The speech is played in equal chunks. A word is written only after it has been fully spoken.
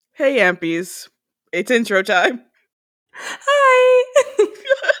Hey, Ampies. It's intro time. Hi.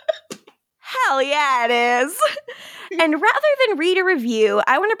 Hell yeah, it is. And rather than read a review,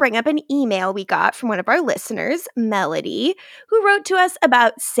 I want to bring up an email we got from one of our listeners, Melody, who wrote to us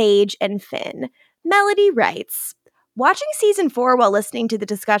about Sage and Finn. Melody writes, watching season 4 while listening to the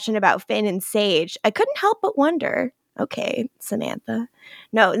discussion about Finn and Sage, I couldn't help but wonder. Okay, Samantha.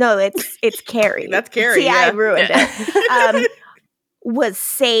 No, it's Carrie. That's Carrie. See, yeah. I ruined it. Was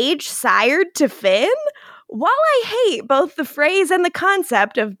Sage sired to Finn? While I hate both the phrase and the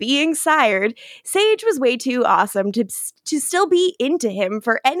concept of being sired, Sage was way too awesome to still be into him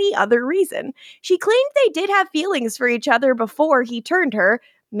for any other reason. She claimed they did have feelings for each other before he turned her.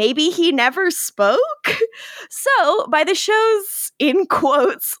 Maybe he never spoke? So, by the show's, in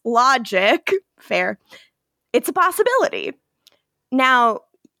quotes, logic, fair, it's a possibility. Now,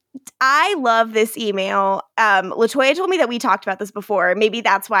 I love this email. LaToya told me that we talked about this before. Maybe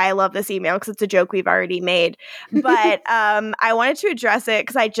that's why I love this email, because it's a joke we've already made. But I wanted to address it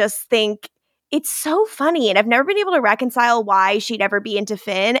because I just think it's so funny. And I've never been able to reconcile why she'd ever be into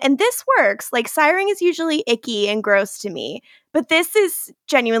Finn. And this works. Like, siring is usually icky and gross to me. But this is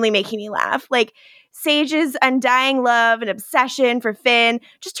genuinely making me laugh. Like, Sage's undying love and obsession for Finn,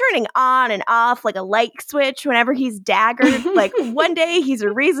 just turning on and off like a light switch whenever he's daggered. Like, one day he's a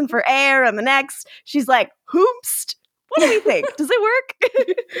reason for air, and the next she's like, hoopst. What do we think? Does it work?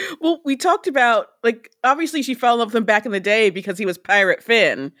 Well, we talked about, like, obviously she fell in love with him back in the day because he was Pirate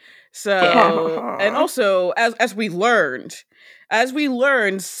Finn. So, and also, as we learned,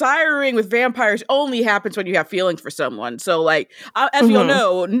 siring with vampires only happens when you have feelings for someone. So, like, as we all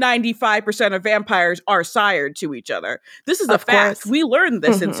know, 95% of vampires are sired to each other. This is a fact. We learned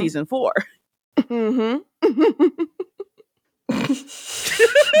this in season 4.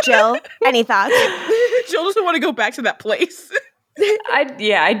 Jill, any thoughts? Jill doesn't want to go back to that place.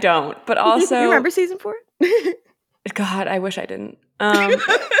 I don't. But also, you remember season 4? God, I wish I didn't. I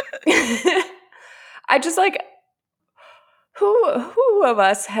just like, who of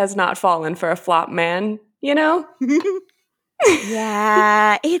us has not fallen for a flop man, you know?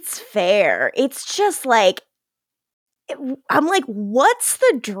 Yeah, it's fair. It's just like, I'm like, what's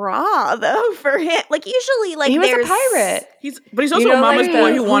the draw though for him? Like, usually, like, he was a pirate. But he's also a mama's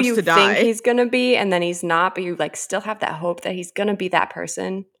boy who wants to die. Think he's gonna be, and then he's not. But you like still have that hope that he's gonna be that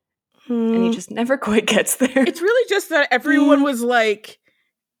person, and he just never quite gets there. It's really just that everyone was like,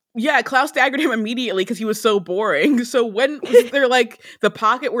 yeah, Klaus daggered him immediately because he was so boring. So when was there like the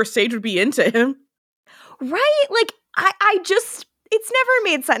pocket where Sage would be into him? Right? Like, I just, it's never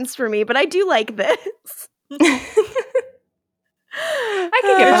made sense for me, but I do like this. I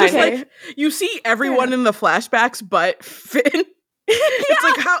can get just behind like you see everyone in the flashbacks but Finn. It's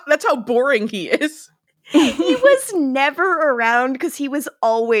like that's how boring he is. He was never around because he was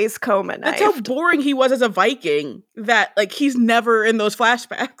always coma knifed. That's how boring he was as a Viking, that like he's never in those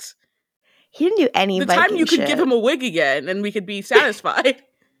flashbacks. He didn't do any the Viking time you could shit. give him a wig again and we could be satisfied.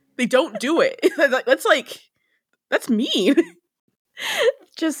 They don't do it. That's mean.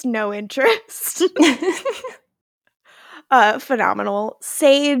 Just no interest. Phenomenal.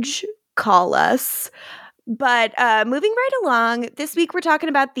 Sage, call us. But moving right along, this week we're talking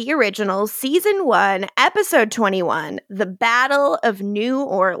about the original Season 1, Episode 21, The Battle of New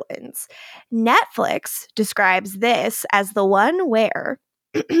Orleans. Netflix describes this as the one where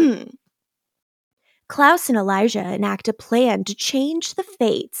Klaus and Elijah enact a plan to change the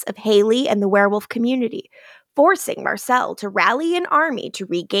fates of Haley and the werewolf community, forcing Marcel to rally an army to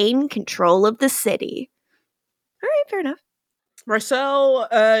regain control of the city. All right, fair enough. Marcel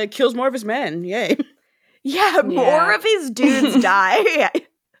kills more of his men. Yay. Yeah, more of his dudes die.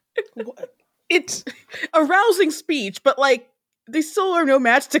 It's a rousing speech, but like they still are no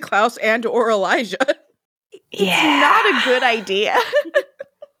match to Klaus and or Elijah. It's not a good idea.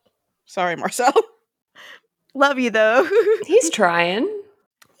 Sorry, Marcel. Love you though. He's trying.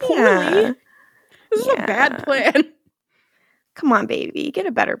 Poorly. Yeah. This is a bad plan. Come on, baby. Get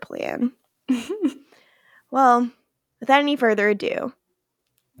a better plan. Well, without any further ado,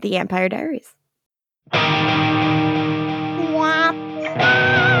 The Vampire Diaries.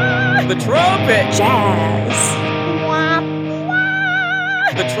 The trumpet. Jazz.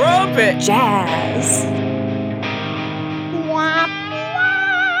 The trumpet. Jazz.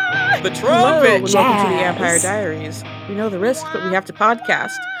 The trumpet. Hello, Welcome to The Jazz. Vampire Diaries. We know the risks, but we have to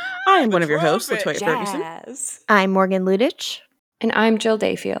podcast. I am one of your hosts, LaToya Ferguson. Jazz. I'm Morgan Ludich. And I'm Jill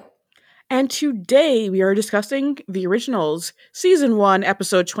Dayfield. And today we are discussing the originals, Season 1,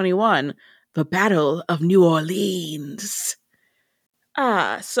 Episode 21, The Battle of New Orleans.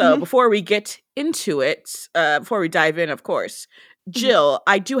 Before we get into it, before we dive in, of course, Jill,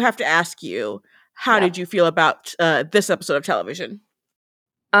 I do have to ask you, how did you feel about this episode of television?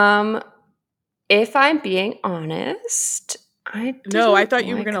 If I'm being honest, I thought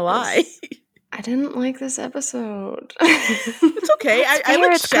you were gonna lie. I didn't like this episode. It's okay. I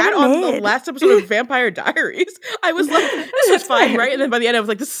like sat on the last episode of Vampire Diaries. I was like, this was fine, right? And then by the end, I was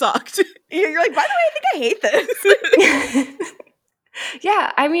like, this sucked. You're like, by the way, I think I hate this.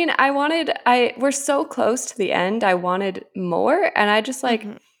 Yeah, I mean, we're so close to the end. I wanted more, and I just like,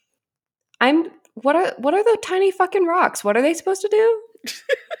 what are the tiny fucking rocks? What are they supposed to do?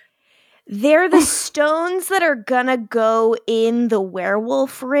 They're the stones that are gonna go in the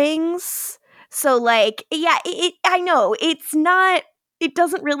werewolf rings. So, like, yeah, I know it's not. It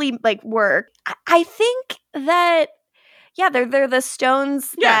doesn't really like work. I think that. Yeah, they're the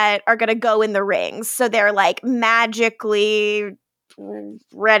stones that are gonna go in the rings. So they're like magically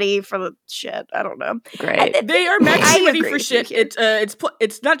ready for the shit. I don't know. Great. They are magically ready for shit.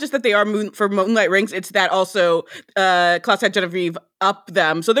 It's not just that they are for Moonlight Rings. It's that also Klaus had Genevieve up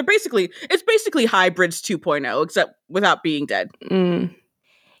them. So it's basically hybrids 2.0, except without being dead.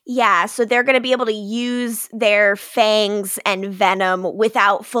 Yeah, so they're going to be able to use their fangs and venom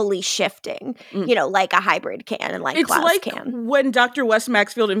without fully shifting, like a hybrid can and like Klaus can. When Dr. Wes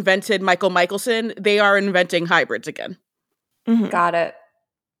Maxfield invented Michael Michelson, they are inventing hybrids again. Mm-hmm. Got it.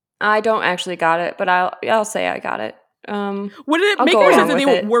 I don't actually got it, but I'll say I got it. Would it make more sense that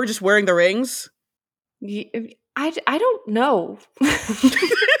they were just wearing the rings? I don't know.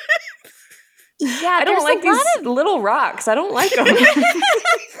 Yeah, I don't like these little rocks. I don't like them.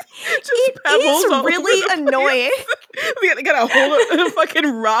 It is really annoying. You gotta hold a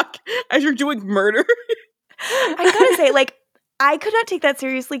fucking rock as you're doing murder. I gotta say, like, I could not take that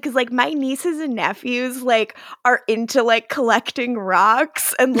seriously because, like, my nieces and nephews, like, are into, like, collecting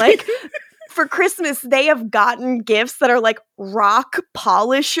rocks. And, like, for Christmas, they have gotten gifts that are, like, rock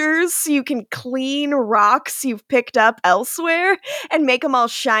polishers. So you can clean rocks you've picked up elsewhere and make them all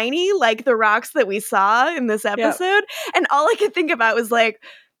shiny, like the rocks that we saw in this episode. Yep. And all I could think about was, like,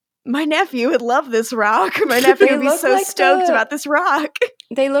 my nephew would love this rock. My nephew would be so stoked about this rock.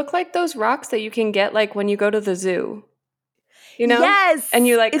 They look like those rocks that you can get, like, when you go to the zoo. You know? Yes. And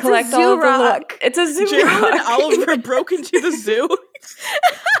you like collect all of the rock. It's a zoo Jill rock. and Oliver broke into the zoo.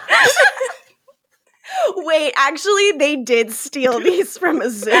 Wait, actually, they did steal these from a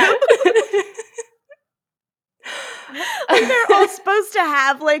zoo. Like, they're all supposed to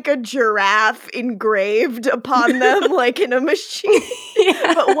have like a giraffe engraved upon them, like in a machine.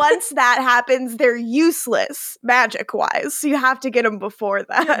 Yeah. But once that happens, they're useless magic-wise. So you have to get them before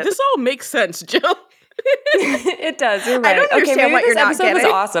that. Yeah, this all makes sense, Jill. It does. You're right. I don't understand what you're not getting. This episode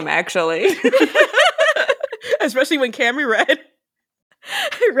was awesome, actually. Especially when Cammy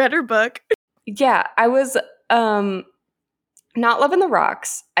read her book. Yeah, I was not loving the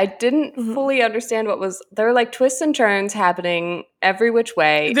rocks. I didn't fully understand there were like twists and turns happening every which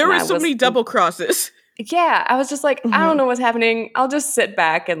way. There were so many double crosses. Yeah, I was just like, I don't know what's happening. I'll just sit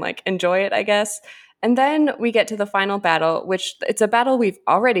back and like enjoy it, I guess. And then we get to the final battle, which it's a battle we've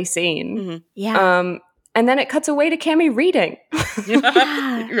already seen. Mm-hmm. Yeah. And then it cuts away to Cammy reading.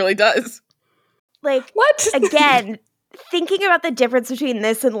 Yeah, it really does. Like, what? Again, thinking about the difference between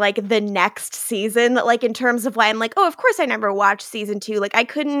this and like the next season, like in terms of why I'm like, oh, of course I never watched season 2. Like I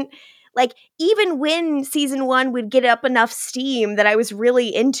couldn't, like even when season 1 would get up enough steam that I was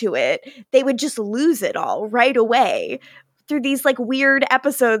really into it, they would just lose it all right away through these like weird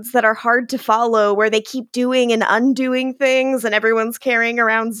episodes that are hard to follow where they keep doing and undoing things and everyone's carrying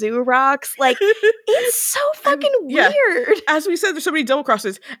around zoo rocks. Like it's so fucking weird. As we said, there's so many double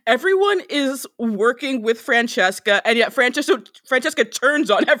crosses. Everyone is working with Francesca, and yet Francesca turns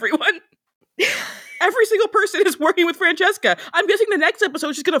on everyone. Every single person is working with Francesca. I'm guessing the next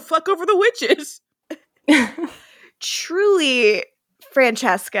episode she's gonna fuck over the witches. Truly,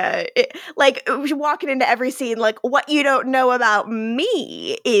 Francesca, like walking into every scene, like what you don't know about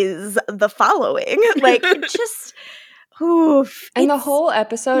me is the following. Like just, oof. And the whole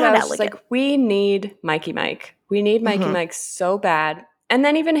episode, I was just like, we need Mikey Mike. We need Mikey Mike so bad. And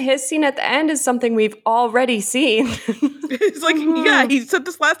then even his scene at the end is something we've already seen. It's like, yeah, he said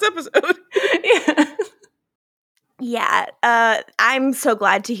this last episode. Yeah. Yeah, I'm so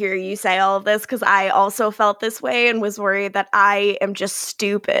glad to hear you say all of this because I also felt this way and was worried that I am just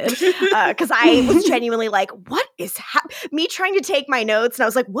stupid because I was genuinely like, what is me trying to take my notes and I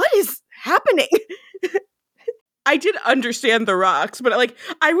was like, what is happening? I did understand the rocks, but like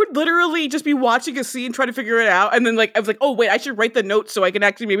I would literally just be watching a scene trying to figure it out, and then like I was like, oh wait, I should write the notes so I can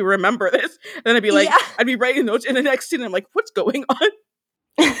actually maybe remember this. And then I'd be like, I'd be writing notes in the next scene and I'm like, what's going on?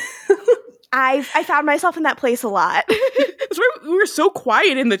 I found myself in that place a lot. That's why we were so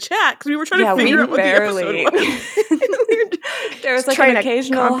quiet in the chat, because we were trying to figure out what the episode was. There was like Trying an to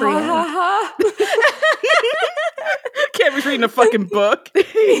occasional comprehend. ha ha ha. Cammy's reading a fucking book.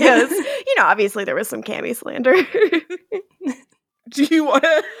 Yes. Obviously there was some Cammy slander. Do you want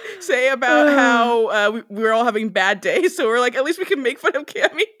to say about how we were all having bad days? So we're like, at least we can make fun of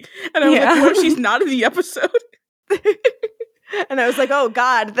Cammy. And I was like, what if she's not in the episode? And I was like, oh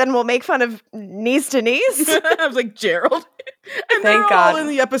God, then we'll make fun of niece Denise. I was like, Gerald. And Thank they're God. all in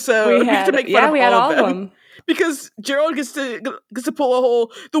the episode. We had to make fun of we had all all of of them. them. Because Gerald gets to pull a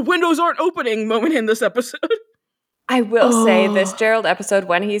whole "the windows aren't opening" moment in this episode. I will say this Gerald episode,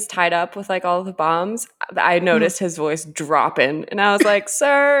 when he's tied up with like all the bombs, I noticed his voice dropping, and I was like,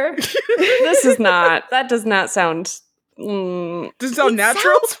 "Sir, that does not sound." Does it sound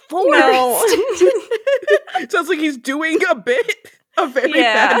natural? Sounds forced. No. It sounds like he's doing a very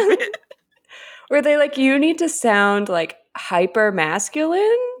bad bit. Were they like, you need to sound like hyper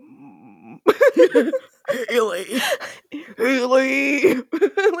masculine? Haley.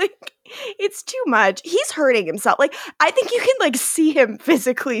 Like, it's too much. He's hurting himself. Like, I think you can like see him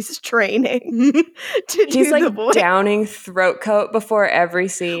physically straining to He's do like the voice. downing throat coat before every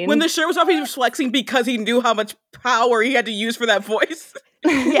scene. When the shirt was off, he was flexing because he knew how much power he had to use for that voice.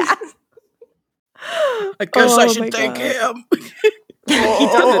 Yeah. I guess I Oh should my thank God. him. He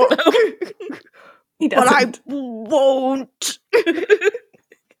doesn't, though. he But doesn't. I won't.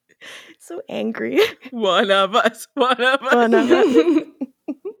 So angry. One of us. One of us.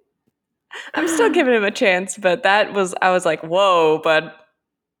 I'm still giving him a chance, but I was like, whoa, but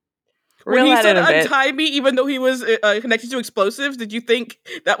When reel he that said in a bit. untie me, even though he was connected to explosives, did you think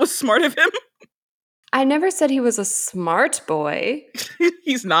that was smart of him? I never said he was a smart boy.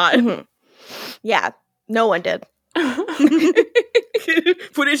 He's not. Mhm. Yeah, no one did.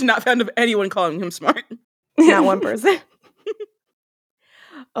 Footage not found of anyone calling him smart. Not one person.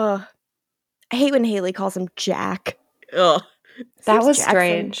 I hate when Haley calls him Jack. Ugh. That Seems was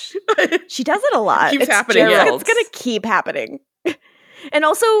Jackson. strange. She does it a lot. Keeps It's happening, Gerald. yeah. It's gonna keep happening. And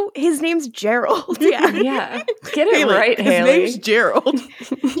also, his name's Gerald. Yeah. Yeah. Get it Haley, right, his Haley. name's Gerald.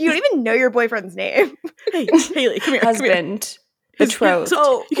 You don't even know your boyfriend's name. Hey, Haley, come here. Husband. His- Betrothed.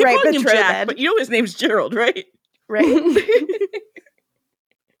 Oh, You keep right, calling him betrothed. Jack, but you know his name's Gerald, right? Right?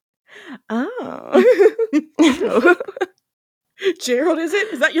 Oh. Gerald, is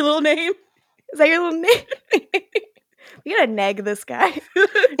it? Is that your little name? Is that your little name? We gotta nag this guy.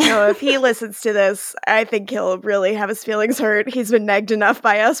 No, if he listens to this, I think he'll really have his feelings hurt. He's been nagged enough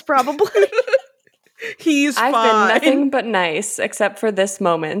by us, probably. He's I've fine. been nothing but nice, except for this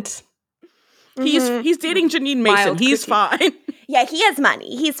moment. He's dating Janine Mason. Mild He's critique. fine. Yeah, he has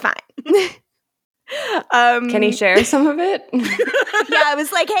money. He's fine. Can he share some of it? Yeah, I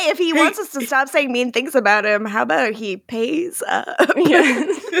was like, hey, if he wants us to stop saying mean things about him, how about he pays up? Yeah.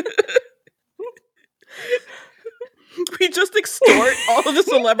 We just extort all of the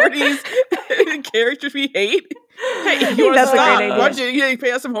celebrities and characters we hate. Hey, you want to That's a great stop? idea. Why don't you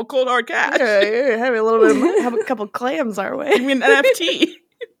pay us some cold hard cash? Yeah, have a little bit, have a couple clams our way. I mean, NFT.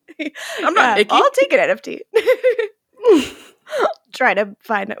 I'm not picky. I'll take an NFT. Try to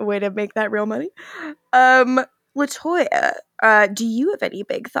find a way to make that real money. Latoya, do you have any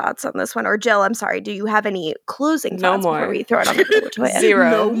big thoughts on this one? Or Jill, I'm sorry, do you have any closing No thoughts more. before we throw it on to Latoya? Zero.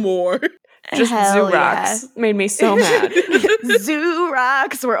 No more. Just Hell Zoo Rocks made me so mad. Zoo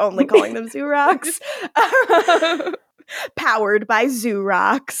Rocks. We're only calling them Zoo Rocks. Powered by Zoo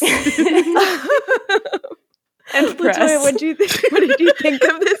Rocks. And press. Latoya, what did you think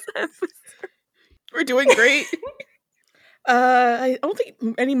of this episode? We're doing great. I don't think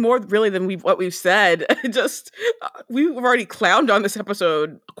any more really than what we've said. Just we've already clowned on this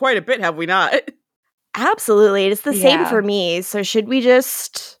episode quite a bit, have we not? Absolutely. It's the same Yeah. for me. So should we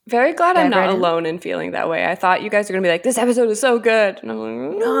just... Very glad I'm Dive right not in. alone in feeling that way. I thought you guys were going to be like, this episode is so good. And I'm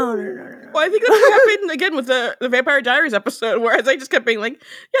like, No. Well, I think that's what happened again with the Vampire Diaries episode, whereas I just kept being like,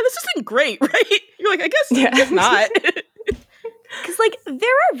 yeah, this isn't great, right? You're like, I guess not. Because, like, there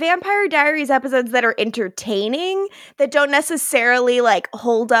are Vampire Diaries episodes that are entertaining that don't necessarily, like,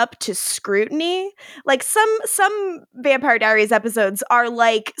 hold up to scrutiny. Like, some Vampire Diaries episodes are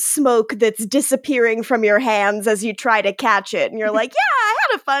like smoke that's disappearing from your hands as you try to catch it. And you're like, yeah, I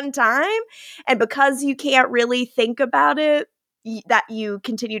had a fun time. And because you can't really think about it, that you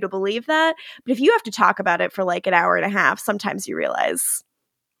continue to believe that. But if you have to talk about it for, like, an hour and a half, sometimes you realize...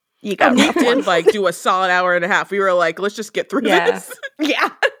 You got And we rough one. did like do a solid hour and a half. We were like, let's just get through Yeah. this. Yeah.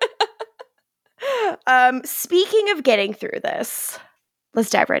 Speaking of getting through this, let's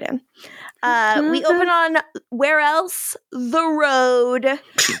dive right in. We open on where else? The road.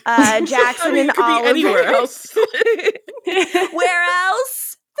 Jackson and could Oliver. be anywhere else. Where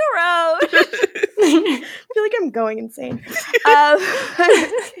else? The road. I feel like I'm going insane.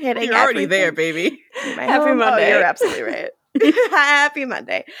 Hitting You're already everything. there, baby. Happy Monday. Oh, you're absolutely right. Happy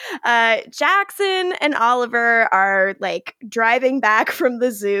Monday. Jackson and Oliver are like driving back from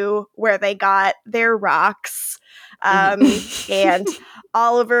the zoo where they got their rocks. And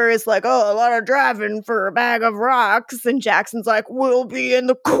Oliver is like, oh, a lot of driving for a bag of rocks. And Jackson's like, we'll be in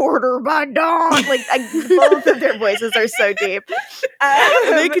the quarter by dawn. Like, both of their voices are so deep.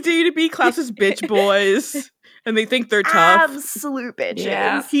 And they continue to be Klaus's bitch boys. And they think they're tough. Absolute bitches.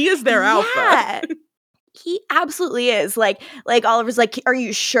 Yeah. He is their alpha. He absolutely is. Like Oliver's like, are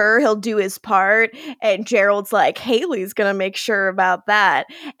you sure he'll do his part? And Gerald's like, Haley's gonna make sure about that.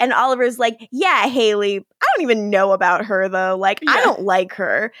 And Oliver's like, yeah, Haley, I don't even know about her though. Like, I don't like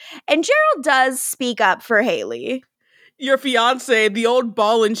her. And Gerald does speak up for Haley. Your fiance, the old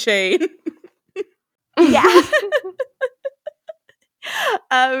ball and chain. Yeah.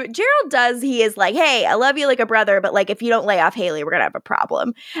 Gerald does. He is like, hey, I love you like a brother, but like if you don't lay off Haley, we're gonna have a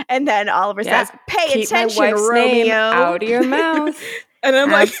problem. And then Oliver says, pay Keep attention, my wife's Romeo. name out of your mouth. And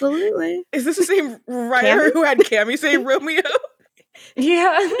I'm like, Absolutely. is this the same writer who had Cammy say Romeo?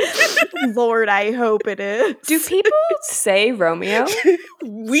 Yeah. Lord, I hope it is. Do people say Romeo?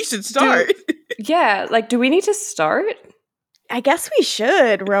 We should start. Yeah, like, do we need to start? I guess we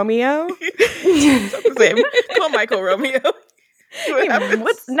should, Romeo. It's not the same. Call Michael Romeo.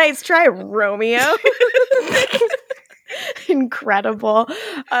 What's nice try, Romeo? Incredible.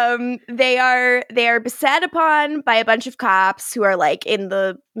 They are beset upon by a bunch of cops who are like in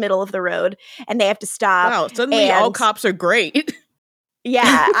the middle of the road, and they have to stop. Wow, suddenly all cops are great.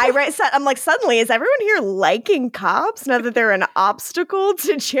 Yeah, I'm like, suddenly is everyone here liking cops now that they're an obstacle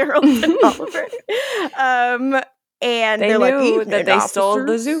to Gerald and Oliver? And They they're knew like, that they stole the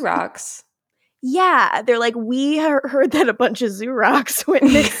officers. zoo rocks. Yeah, they're like, we heard that a bunch of zoo rocks went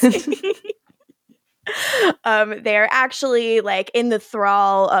missing. They're actually like in the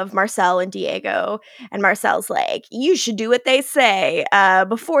thrall of Marcel and Diego, and Marcel's like, you should do what they say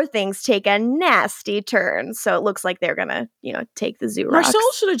before things take a nasty turn. So it looks like they're gonna, take the zoo rocks. Marcel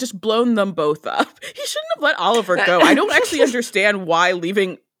should have just blown them both up. He shouldn't have let Oliver go. I don't actually understand why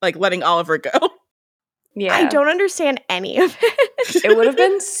letting Oliver go. Yeah. I don't understand any of it. It would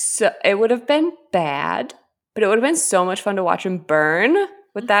have been bad, but it would have been so much fun to watch him burn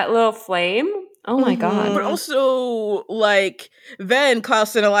with that little flame. Oh my god. But also, then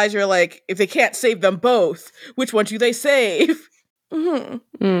Klaus and Elijah are like, if they can't save them both, which one do they save? Mm-hmm.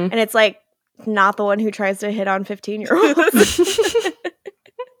 And it's like, not the one who tries to hit on 15-year-olds.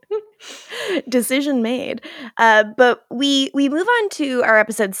 Decision made. But we move on to our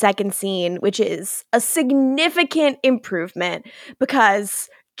episode's second scene, which is a significant improvement because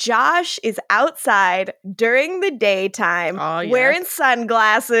Josh is outside during the daytime wearing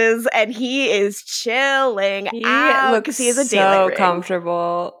sunglasses, and he is chilling out because he has a daylight ring.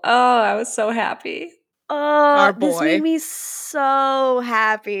 Comfortable. Oh, I was so happy. Oh, this made me so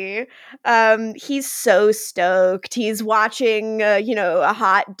happy. He's so stoked. He's watching, a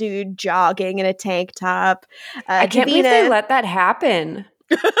hot dude jogging in a tank top. I can't believe they let that happen.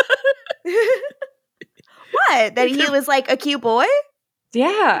 What? That he was like a cute boy?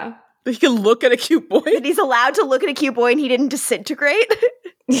 Yeah. He can look at a cute boy? That he's allowed to look at a cute boy and he didn't disintegrate?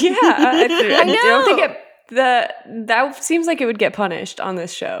 Yeah. I know. don't think that seems like it would get punished on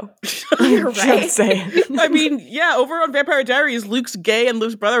this show. You're right. Just saying. I mean, yeah, over on Vampire Diaries, Luke's gay and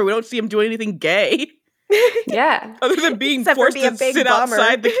Luke's brother, we don't see him doing anything gay. Yeah. Other than being Except forced to sit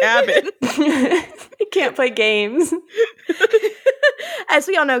outside the cabin. He can't play games. As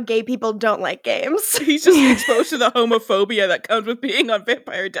we all know, gay people don't like games. He's just exposed to the homophobia that comes with being on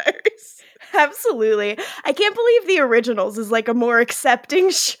Vampire Diaries. Absolutely. I can't believe the originals is like a more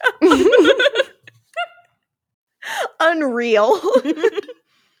accepting show. Unreal.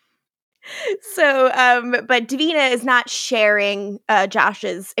 So, but Davina is not sharing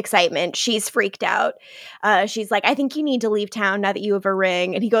Josh's excitement. She's freaked out. She's like, I think you need to leave town now that you have a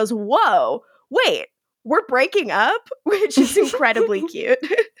ring. And he goes, whoa, wait, we're breaking up? Which is incredibly cute.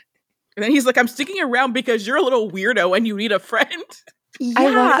 And then he's like, I'm sticking around because you're a little weirdo and you need a friend. Yeah. I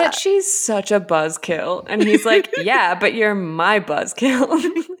love that she's such a buzzkill. And he's like, yeah, but you're my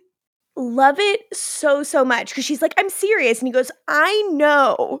buzzkill. Love it so, so much because she's like, I'm serious. And he goes, I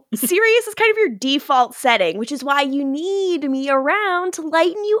know. Serious is kind of your default setting, which is why you need me around to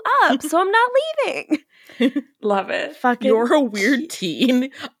lighten you up. So I'm not leaving. Love it. Fucking You're a weird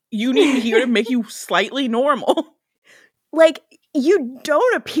teen. You need me here to make you slightly normal. Like, You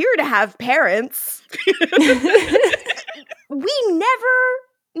don't appear to have parents. We never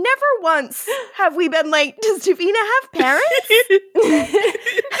once have we been like, does Davina have parents?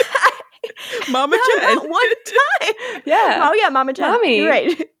 Mama No, Jen. not one time. Yeah. Oh yeah, Mama Jen. Mommy. You're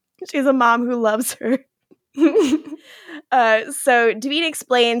right. She's a mom who loves her. So Davina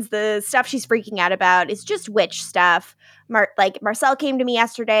explains the stuff she's freaking out about is just witch stuff. Marcel came to me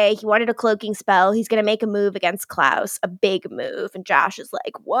yesterday. He wanted a cloaking spell. He's going to make a move against Klaus, a big move. And Josh is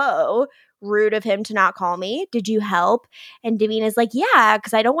like, whoa, rude of him to not call me. Did you help? And Davina's like, yeah,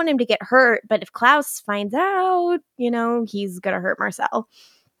 because I don't want him to get hurt. But if Klaus finds out, he's going to hurt Marcel.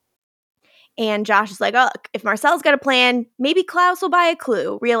 And Josh is like, oh, look, if Marcel's got a plan, maybe Klaus will buy a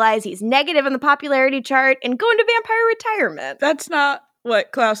clue, realize he's negative on the popularity chart, and go into vampire retirement. That's not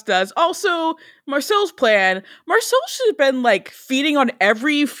what Klaus does. Also, Marcel's plan, Marcel should have been, like, feeding on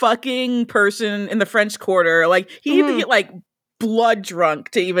every fucking person in the French Quarter. Like, he needed to get, like, blood drunk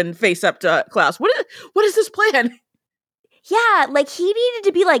to even face up to Klaus. What is this plan? Yeah, like, he needed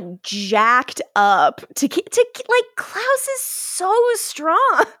to be, like, jacked up to like, Klaus is so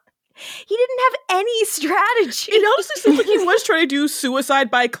strong. He didn't have any strategy. It honestly seems like he was trying to do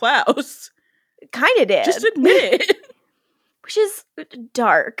suicide by Klaus. Kind of did. Just admit it. Which is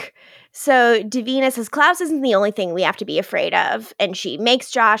dark. So Davina says Klaus isn't the only thing we have to be afraid of. And she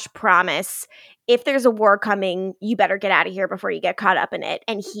makes Josh promise, if there's a war coming, you better get out of here before you get caught up in it.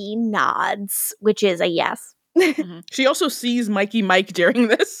 And he nods, which is a yes. Mm-hmm. She also sees Mikey Mike during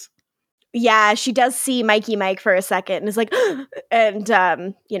this. Yeah, she does see Mikey Mike for a second and is like, and,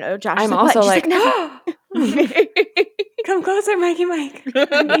 Josh I'm is also like, like, come closer, Mikey Mike.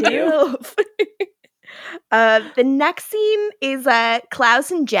 I need you. The next scene is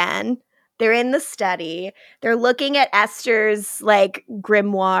Klaus and Jen. They're in the study. They're looking at Esther's, like,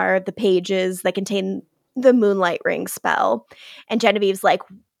 grimoire, the pages that contain the Moonlight Ring spell. And Genevieve's like,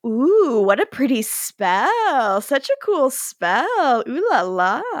 ooh, what a pretty spell. Such a cool spell. Ooh la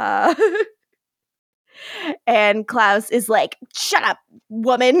la. And Klaus is like, shut up,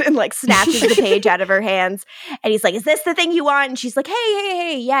 woman, and like snatches the page out of her hands. And he's like, is this the thing you want? And she's like,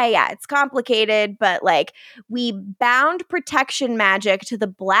 hey, yeah, it's complicated, but like, we bound protection magic to the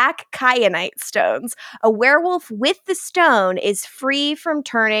black kyanite stones. A werewolf with the stone is free from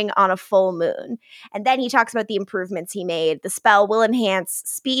turning on a full moon. And then he talks about the improvements he made. The spell will enhance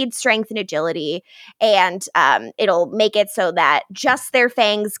speed, strength, and agility, and it'll make it so that just their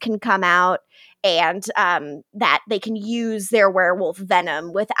fangs can come out, and that they can use their werewolf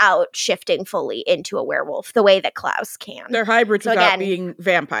venom without shifting fully into a werewolf the way that Klaus can. They're hybrids without being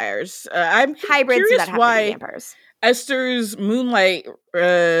vampires. I'm hybrids curious without why being vampires. Esther's Moonlight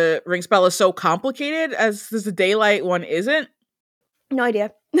Ring spell is so complicated as the Daylight one isn't. No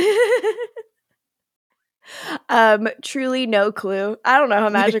idea. Truly no clue. I don't know how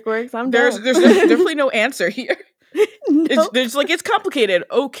magic works. There's definitely no answer here. Nope. It's complicated.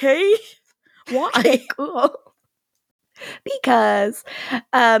 Okay. Why? Okay, cool. Because,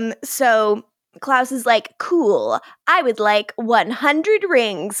 so Klaus is like, cool, I would like 100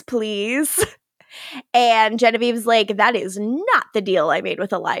 rings, please. And Genevieve's like, that is not the deal I made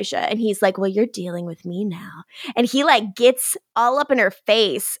with Elijah. And he's like, well, you're dealing with me now. And he like gets all up in her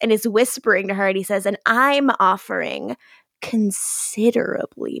face and is whispering to her. And he says, and I'm offering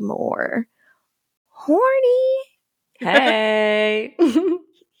considerably more. Horny. Hey.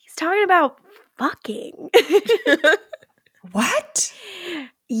 He's talking about fucking. What?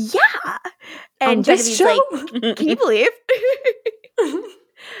 Yeah. And Genevieve's like, can you believe?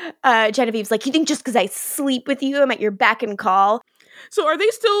 Genevieve's like, you think just because I sleep with you, I'm at your beck and call? So are they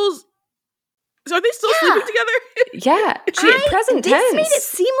still sleeping together? Yeah. Present tense. This made it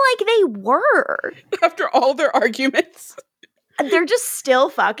seem like they were. After all their arguments. They're just still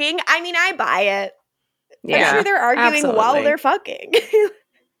fucking. I mean, I buy it. Yeah, I'm sure they're arguing while they're fucking.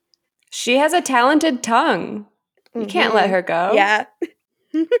 She has a talented tongue. You can't let her go. Yeah.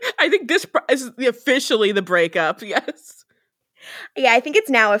 I think this is officially the breakup, yes. Yeah, I think it's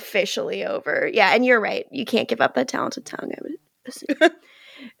now officially over. Yeah, and you're right. You can't give up that talented tongue, I would assume.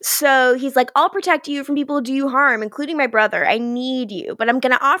 So he's like, I'll protect you from people who do you harm, including my brother. I need you, but I'm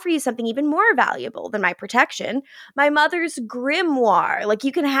going to offer you something even more valuable than my protection. My mother's grimoire. Like,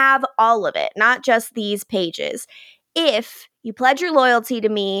 you can have all of it, not just these pages, if you pledge your loyalty to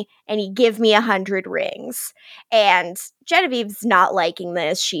me and you give me 100 rings. And Genevieve's not liking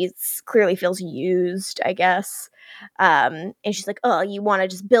this. She clearly feels used, I guess. And she's like, oh, you want to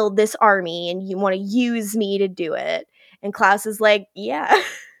just build this army and you want to use me to do it. And Klaus is like, yeah.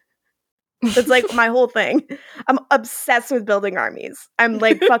 That's like my whole thing. I'm obsessed with building armies. I'm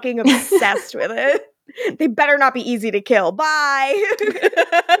like fucking obsessed with it. They better not be easy to kill. Bye.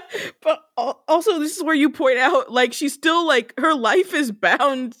 But also, this is where you point out, like, she's still, like, her life is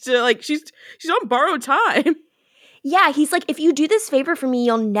bound to, like, she's on borrowed time. Yeah, he's like, if you do this favor for me,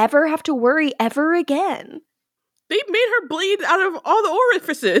 you'll never have to worry ever again. They made her bleed out of all the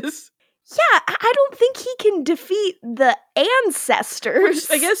orifices. Yeah, I don't think he can defeat the ancestors.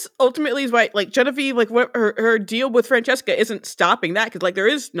 Which I guess ultimately is why, like, Genevieve, like, what her deal with Francesca isn't stopping that, because, like, there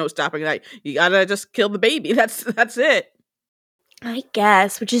is no stopping that. You gotta just kill the baby. That's it. I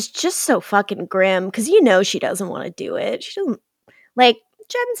guess, which is just so fucking grim, because you know she doesn't want to do it. She doesn't, like,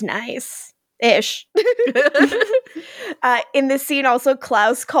 Jen's nice-ish. In this scene, also,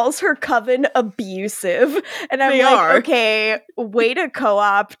 Klaus calls her coven abusive. And I'm okay, way to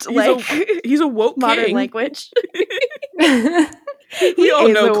co-opt, he's a woke modern king. Language. We all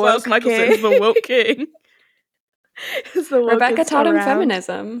know Klaus Michelson is the woke king. Rebecca taught him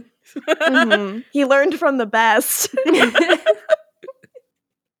feminism. Mm-hmm. He learned from the best.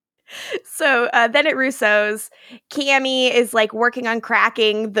 So then at Russo's, Cammy is like working on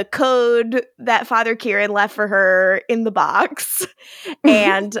cracking the code that Father Kieran left for her in the box.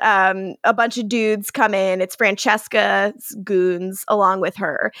 And a bunch of dudes come in. It's Francesca's goons along with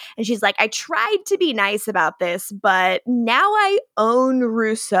her. And she's like, I tried to be nice about this, but now I own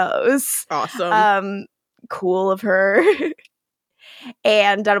Russo's. Awesome. Cool of her.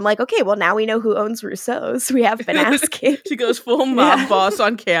 And I'm like, okay, well, now we know who owns Russo's. We have been asking. She goes full mob boss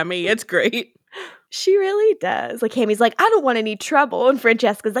on Cammy. It's great. She really does. Like, Cammy's like, I don't want any trouble. And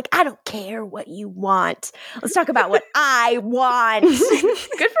Francesca's like, I don't care what you want. Let's talk about what I want.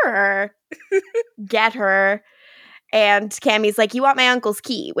 Good for her. Get her. And Cammy's like, you want my uncle's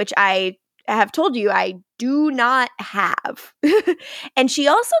key, which I have told you I do not have. And she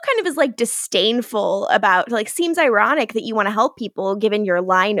also kind of is like disdainful about, like, seems ironic that you want to help people given your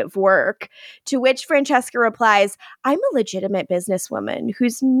line of work. To which Francesca replies, I'm a legitimate businesswoman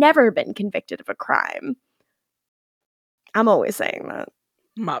who's never been convicted of a crime. I'm always saying that.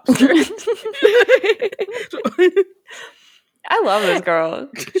 Mobster. I love this girl.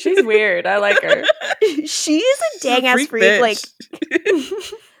 She's weird. I like her. She's a dang ass freak. Like,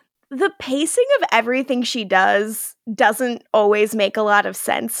 the pacing of everything she does doesn't always make a lot of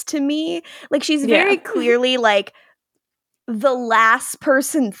sense to me. Like, she's very clearly, like, the last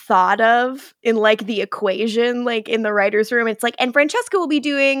person thought of in, like, the equation, like, in the writer's room. It's like, and Francesca will be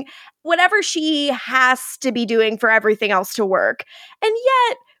doing whatever she has to be doing for everything else to work. And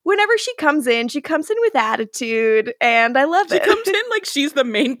yet, whenever she comes in with attitude, and I love it. She comes in like she's the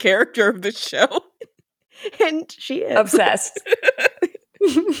main character of the show. And she is. Obsessed.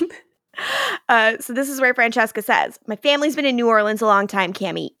 So this is where Francesca says, my family's been in New Orleans a long time,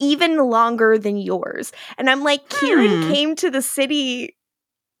 Cammy, even longer than yours. And I'm like, Kieran came to the city,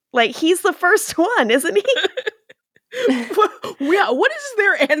 like, he's the first one, isn't he? Yeah, what is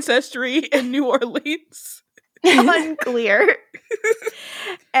their ancestry in New Orleans? Unclear.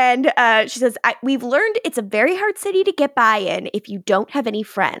 And she says, we've learned it's a very hard city to get by in if you don't have any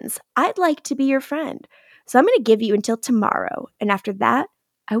friends. I'd like to be your friend. So I'm going to give you until tomorrow. And after that,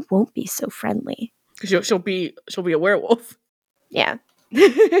 I won't be so friendly. She'll be a werewolf. Yeah.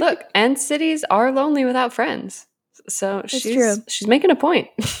 Look, and cities are lonely without friends. So she's making a point.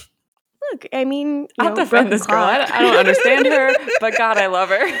 Look, I mean, I'll defend this girl. I don't understand her, but God, I love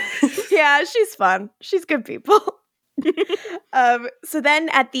her. Yeah, she's fun. She's good people. So then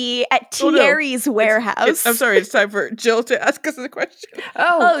at Thierry's warehouse. I'm sorry, it's time for Jill to ask us a question.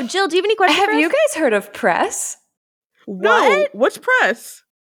 Oh, Jill, do you have any questions? Have you guys heard of Press? What? No, what's Press?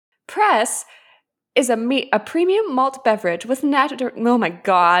 Press is a premium malt beverage with oh my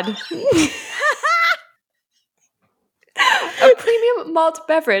God. A premium malt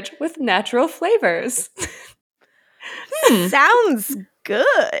beverage with natural flavors. Sounds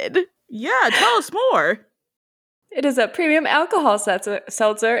good. Yeah, tell us more. It is a premium alcohol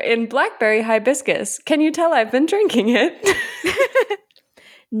seltzer in blackberry hibiscus. Can you tell I've been drinking it?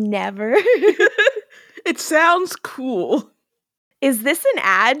 Never. It sounds cool. Is this an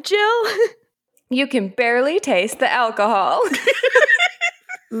ad, Jill? You can barely taste the alcohol.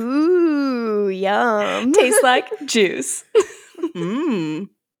 Ooh, yum. Tastes like juice. Mmm.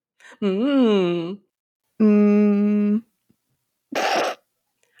 Mmm. Mmm.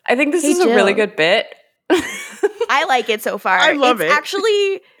 I think this is a really good bit. I like it so far. I love it. It's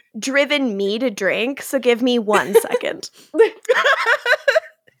actually driven me to drink, so give me 1 second.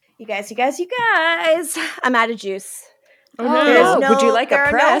 You guys. I'm out of juice. Oh, no. Would you like a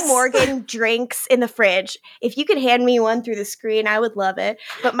Press? There are no Morgan drinks in the fridge. If you could hand me one through the screen, I would love it.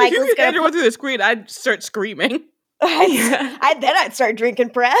 But Michael's if you could one through the screen, I'd start screaming. I'd start drinking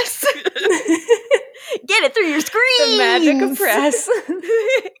Press. get it through your screen. The magic of press.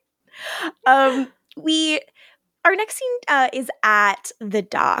 Our next scene is at the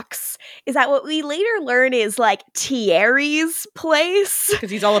docks. Is that what we later learn is like Thierry's place?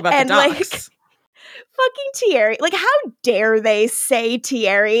 Because he's all about And, the docks. Fucking Thierry. Like, how dare they say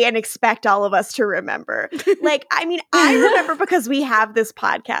Thierry and expect all of us to remember? Like, I mean, I remember because we have this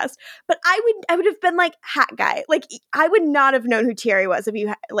podcast, but I would have been like, hat guy. Like, I would not have known who Thierry was if you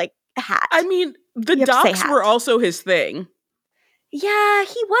hat. I mean, the You have to say docks hat. were also his thing. Yeah,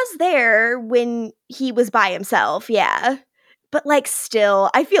 he was there when he was by himself, yeah. But, like, still,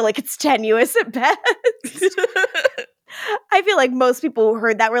 I feel like it's tenuous at best. I feel like most people who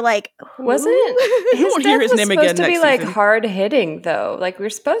heard that were like, who? Wasn't his won't hear death his was name supposed again to be next like season. hard hitting though? Like we're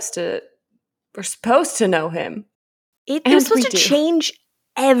supposed to know him. It And was supposed we to do. change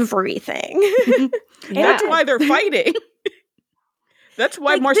everything. Yeah. That's why they're fighting. That's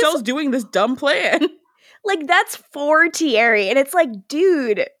why Like, Marcel's doing this dumb plan. Like, that's for Thierry. And it's like,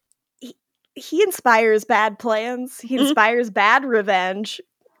 dude, he inspires bad plans. He Mhm. inspires bad revenge.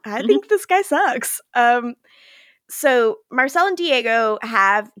 I think this guy sucks. So Marcel and Diego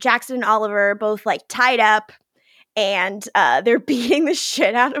have Jackson and Oliver both like tied up, and they're beating the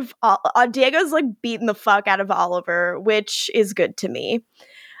shit out of Diego's like beating the fuck out of Oliver, which is good to me.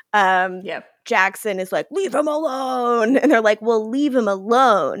 Yep. Jackson is like, leave him alone. And they're like, well, leave him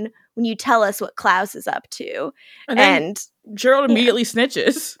alone when you tell us what Klaus is up to. And then And Gerald immediately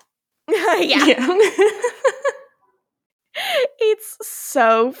snitches. yeah, it's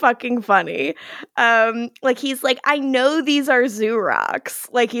so fucking funny. Like, he's like, I know these are zoo rocks.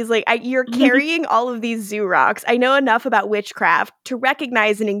 Like, he's like, you're carrying all of these zoo rocks. I know enough about witchcraft to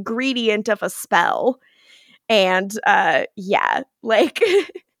recognize an ingredient of a spell. And yeah, like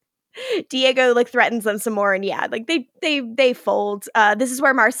Diego like threatens them some more, and yeah, like they fold. This is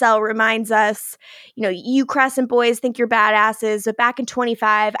where Marcel reminds us, you know, you Crescent boys think you're badasses, but back in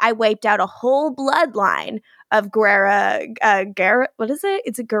 25, I wiped out a whole bloodline of Guerrera. What is it?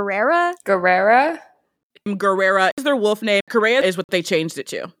 It's a Guerrera. Guerrera is their wolf name. Correa is what they changed it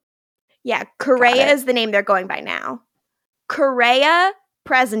to. Yeah, Correa it. is the name they're going by now. Correa,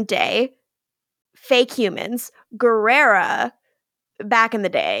 present day, fake humans. Guerrera, back in the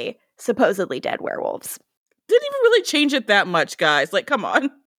day, supposedly dead werewolves. Didn't even really change it that much, guys. Like, come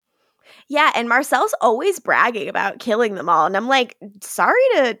on. Yeah, and Marcel's always bragging about killing them all, and I'm like, sorry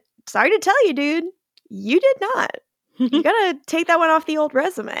to tell you, dude, you did not. You gotta take that one off the old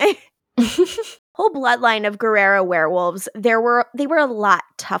resume. Whole bloodline of Guerrero werewolves, they were a lot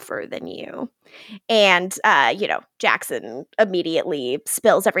tougher than you. And you know, Jackson immediately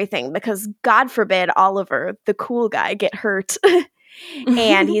spills everything because God forbid Oliver, the cool guy, get hurt.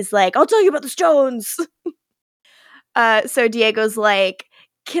 And he's like, I'll tell you about the stones. So Diego's like,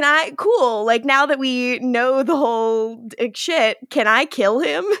 cool, like, now that we know the whole shit, can I kill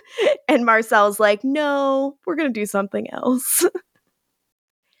him? And Marcel's like, no, we're gonna do something else.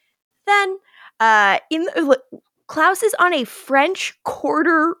 Then Klaus is on a French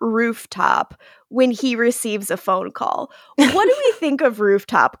Quarter rooftop when he receives a phone call. What do we think of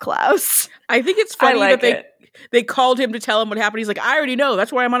rooftop Klaus? I think it's funny that they called him to tell him what happened. He's like, I already know.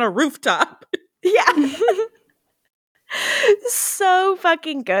 That's why I'm on a rooftop. Yeah. So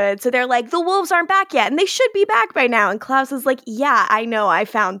fucking good. So they're like, the wolves aren't back yet, and they should be back by now. And Klaus is like, yeah, I know, I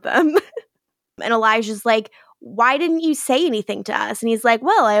found them. And Elijah's like, why didn't you say anything to us? And he's like,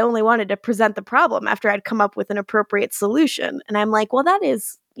 well, I only wanted to present the problem after I'd come up with an appropriate solution. And I'm like, well, that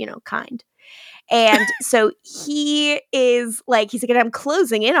is, you know, kind. And so he's like, I'm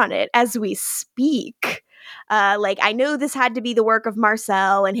closing in on it as we speak. Like, I know this had to be the work of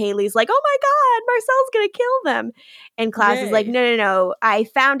Marcel, and Haley's like, oh my God, Marcel's gonna kill them. And Klaus is like, no. I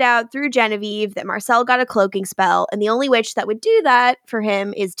found out through Genevieve that Marcel got a cloaking spell, and the only witch that would do that for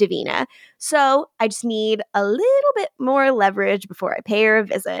him is Davina. So I just need a little bit more leverage before I pay her a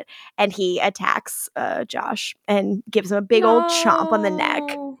visit. And he attacks Josh and gives him a big old chomp on the neck.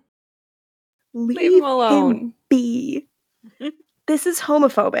 Leave him alone. Be. This is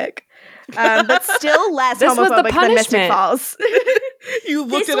homophobic. But still less This was the homophobic than Mystic punishment. Falls. You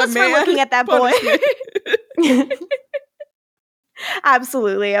looked This at a was man. for looking at that boy. punishment.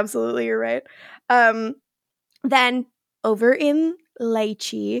 Absolutely, you're right. Then over in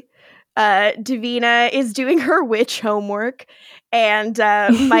Lychee, Davina is doing her witch homework, and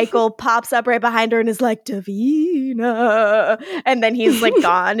Michael pops up right behind her and is like, Davina, and then he's like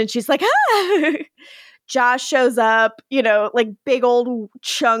gone, and she's like, ah. Josh shows up, you know, like big old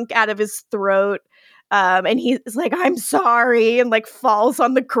chunk out of his throat. And he's like, I'm sorry, and like falls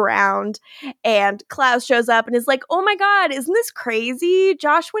on the ground. And Klaus shows up and is like, oh my God, isn't this crazy?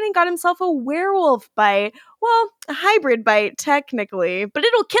 Josh went and got himself a werewolf bite. Well, a hybrid bite, technically, but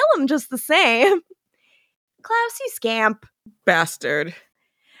it'll kill him just the same. Klaus, you scamp. Bastard.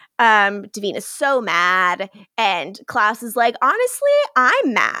 Davina's so mad, and Klaus is like, honestly,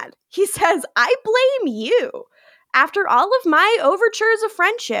 I'm mad. He says, I blame you. After all of my overtures of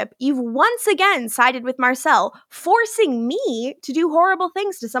friendship, you've once again sided with Marcel, forcing me to do horrible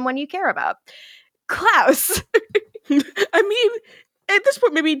things to someone you care about. Klaus. I mean, at this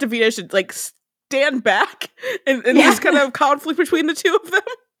point, maybe Davina should like stand back and this kind of conflict between the two of them.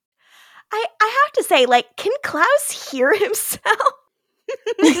 I have to say, like, can Klaus hear himself?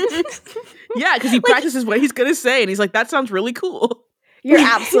 Yeah, because he practices what he's gonna say, and he's like, that sounds really cool. You're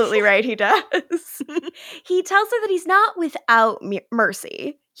absolutely right, he does. He tells her that he's not without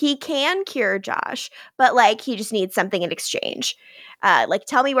mercy. He can cure Josh, but like he just needs something in exchange. Like,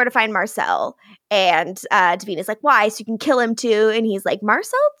 tell me where to find Marcel. And Davina's like, why? So you can kill him too. And he's like,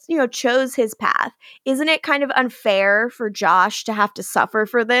 Marcel, chose his path. Isn't it kind of unfair for Josh to have to suffer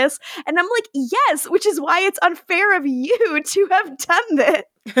for this? And I'm like, yes, which is why it's unfair of you to have done this.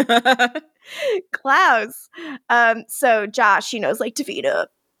 Klaus. So Josh, is like, Davina,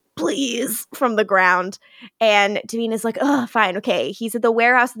 please, from the ground. And Davina's like, oh, fine, okay. He's at the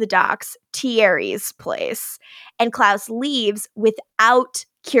warehouse of the docks, Thierry's place. And Klaus leaves without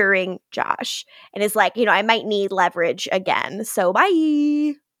curing Josh and is like, I might need leverage again. So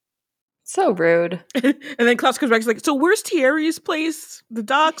bye. So rude. And then Klaus comes back and is like, so where's Thierry's place? The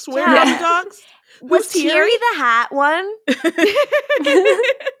docks? Where Yeah. are the docks? Was Thierry the hat one?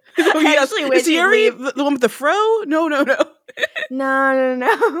 Oh, I yes. actually wish Is Thierry you'd the one with the fro? No.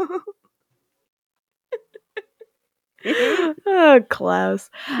 No. Oh, Klaus.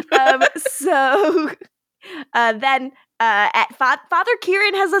 So then Father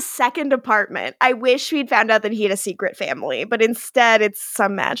Kieran has a second apartment. I wish we'd found out that he had a secret family, but instead it's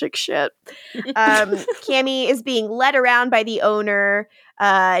some magic shit. Cammy is being led around by the owner,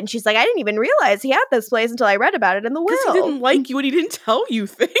 and she's like, I didn't even realize he had this place until I read about it in the Because will. he didn't like you and he didn't tell you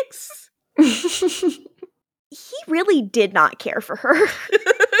things. He really did not care for her.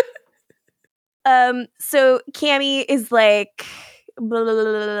 So Cammy is like, blah, blah, blah,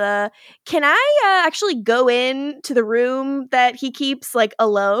 blah. Can I actually go in to the room that he keeps like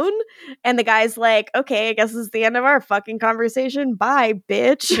alone? And the guy's like, okay, I guess this is the end of our fucking conversation. Bye,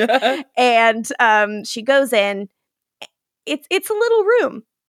 bitch. And she goes in. It's a little room.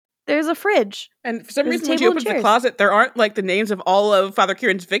 There's a fridge. And for some There's a reason, when she table and opens the chairs. closet, there aren't like the names of all of Father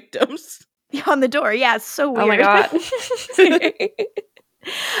Kieran's victims. On the door. Yeah, it's so weird. Oh my God.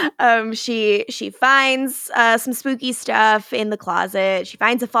 She finds some spooky stuff in the closet. She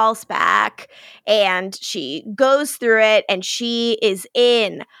finds a false back, and she goes through it, and she is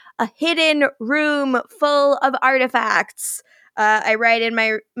in a hidden room full of artifacts. I write in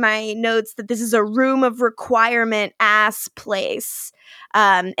my notes that this is a room of requirement ass place.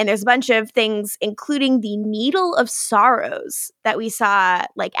 And there's a bunch of things, including the Needle of Sorrows that we saw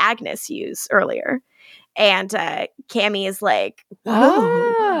like Agnes use earlier. And Cammy is like, whoa,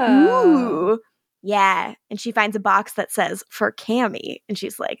 Oh. ooh. Yeah. And she finds a box that says, for Cammy. And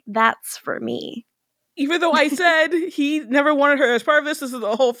she's like, that's for me. Even though I said he never wanted her as part of this is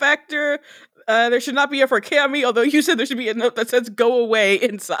the whole factor. There should not be a for Cammy, although you said there should be a note that says go away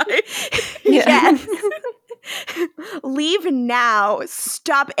inside. Yeah. Yes. Leave now.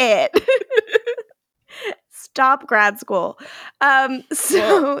 Stop it. Stop grad school.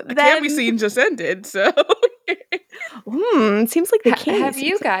 So the then Cammy scene just ended, so. seems like the Cammy Have scene-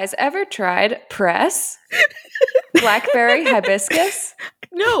 you guys ever tried press? Blackberry hibiscus?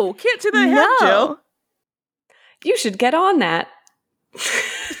 No, can't say that I have, Jill. You should get on that.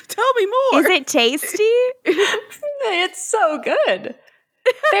 Tell me more. Is it tasty? It's so good.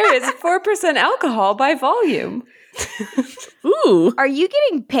 There is 4% alcohol by volume. Ooh. Are you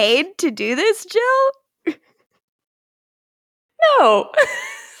getting paid to do this, Jill? No.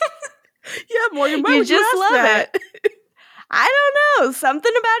 Yeah, Morgan, why You would you just ask love that? I don't know.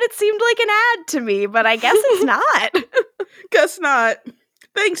 Something about it seemed like an ad to me, but I guess it's not. Guess not.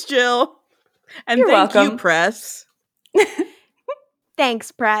 Thanks, Jill. And You're thank you, welcome. press.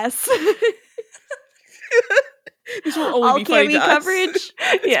 Thanks, press. This will only All be funny Cammy to us. coverage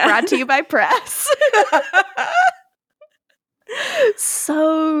Yeah. brought to you by press.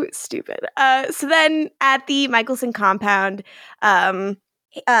 So stupid. So then at the Michelson compound,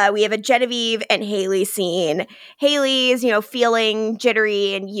 we have a Genevieve and Haley scene. Haley is, feeling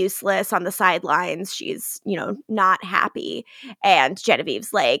jittery and useless on the sidelines. She's, not happy. And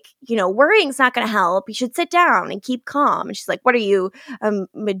Genevieve's like, worrying's not going to help. You should sit down and keep calm. And she's like, what are you, a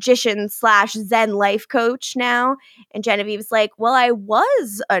magician / Zen life coach now? And Genevieve's like, well, I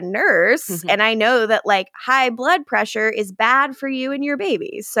was a nurse and I know that high blood pressure is bad for you and your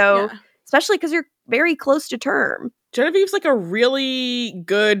baby. So especially because you're very close to term. Genevieve's a really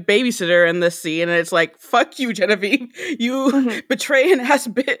good babysitter in this scene, and it's like, fuck you, Genevieve. You betray an ass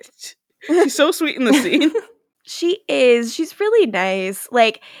bitch. She's so sweet in the scene. She is. She's really nice.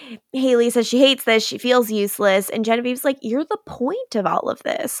 Haley says she hates this. She feels useless. And Genevieve's like, you're the point of all of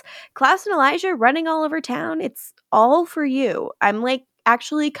this. Klaus and Elijah running all over town. It's all for you. I'm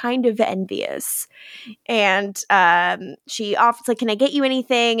actually kind of envious. And she offers can I get you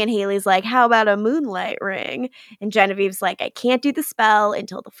anything? And Haley's like, how about a moonlight ring? And Genevieve's like, I can't do the spell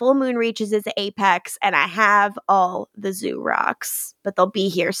until the full moon reaches its apex and I have all the zoo rocks, but they'll be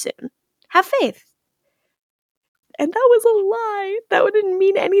here soon. Have faith. And that was a lie. That didn't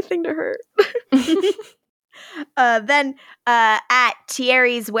mean anything to her. Then at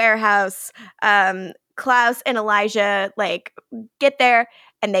Thierry's warehouse, Klaus and Elijah get there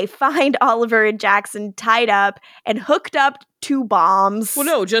and they find Oliver and Jackson tied up and hooked up to bombs. Well,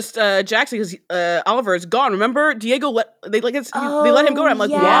 no, just Jackson, because Oliver is gone. Remember, Diego they let him go. And I'm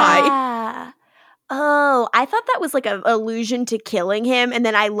like, why? Oh, I thought that was an allusion to killing him, and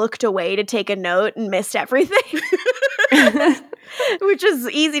then I looked away to take a note and missed everything, which is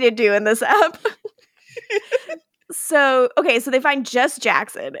easy to do in this app. So they find just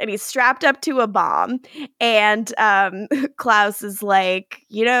Jackson, and he's strapped up to a bomb, and Klaus is like,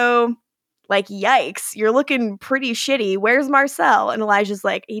 yikes, you're looking pretty shitty. Where's Marcel? And Elijah's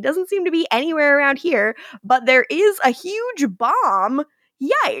like, he doesn't seem to be anywhere around here, but there is a huge bomb.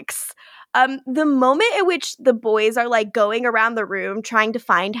 Yikes. The moment at which the boys are going around the room trying to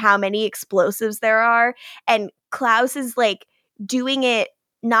find how many explosives there are, and Klaus is doing it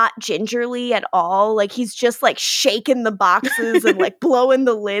not gingerly at all, he's just shaking the boxes and blowing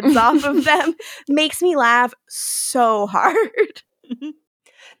the lids off of them, makes me laugh so hard.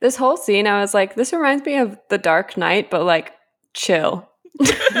 This whole scene, I was like, this reminds me of The Dark Knight, but chill.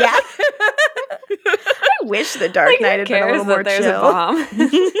 Yeah. I wish The Dark Knight had been a little more there's chill. A bomb.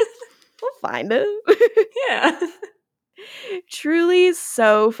 We'll find it. Yeah. Truly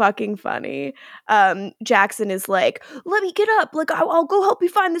so fucking funny. Jackson is like, let me get up. I'll go help you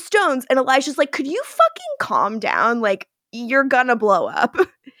find the stones. And Elijah's like, could you fucking calm down? You're gonna blow up.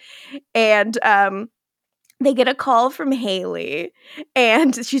 And they get a call from Haley,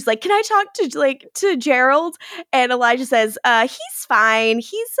 and she's like, can I talk to Gerald? And Elijah says, he's fine.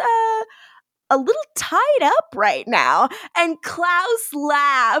 He's a little tied up right now. And Klaus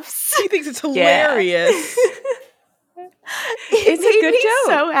laughs. He thinks it's hilarious. It's a good joke.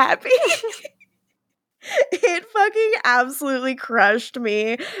 So happy. It fucking absolutely crushed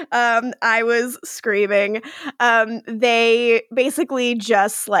me. I was screaming. They basically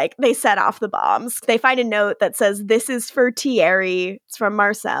just they set off the bombs. They find a note that says, this is for Thierry. It's from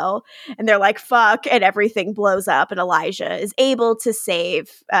Marcel. And they're like, fuck. And everything blows up. And Elijah is able to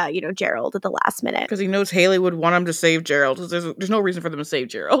save, Gerald at the last minute. Because he knows Haley would want him to save Gerald. There's no reason for them to save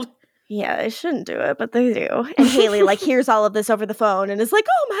Gerald. Yeah, they shouldn't do it, but they do. And Haley hears all of this over the phone and is like,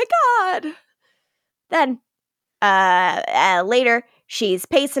 oh my God. Then later, she's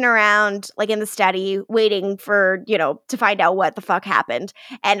pacing around in the study, waiting for, to find out what the fuck happened.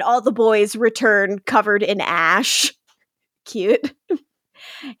 And all the boys return covered in ash. Cute.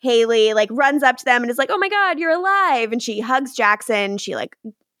 Haley runs up to them and is like, oh my God, you're alive. And she hugs Jackson. She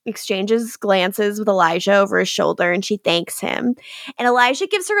exchanges glances with Elijah over his shoulder, and she thanks him. And Elijah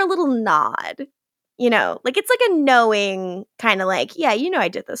gives her a little nod. It's a knowing kind of yeah, I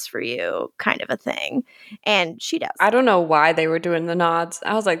did this for you kind of a thing. And she does. I don't know why they were doing the nods.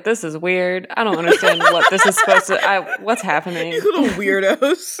 I was like, this is weird. I don't understand what this is supposed to, what's happening? You little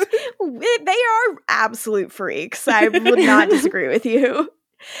weirdos. They are absolute freaks. I would not disagree with you.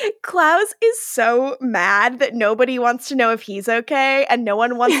 Klaus is so mad that nobody wants to know if he's okay, and no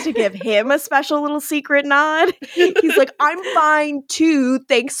one wants to give him a special little secret nod. He's like, I'm fine too.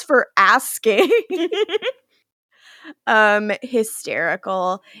 Thanks for asking.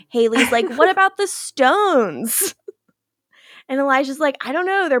 Hysterical. Haley's like, what about the stones? And Elijah's like, I don't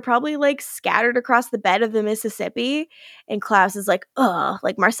know. They're probably scattered across the bed of the Mississippi. And Klaus is like, ugh,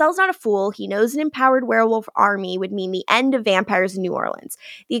 Marcel's not a fool. He knows an empowered werewolf army would mean the end of vampires in New Orleans.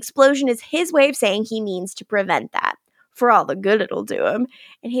 The explosion is his way of saying he means to prevent that. for all the good it'll do him.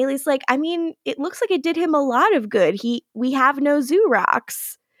 And Haley's like, I mean, it looks like it did him a lot of good. We have no zoo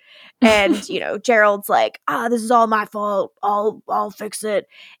rocks. And, Gerald's like, this is all my fault. I'll fix it.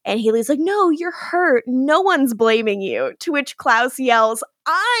 And Haley's like, no, you're hurt. No one's blaming you. To which Klaus yells,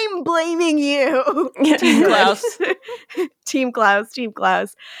 I'm blaming you. Team Klaus. Team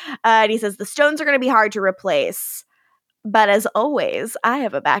Klaus. And he says, the stones are going to be hard to replace. But as always, I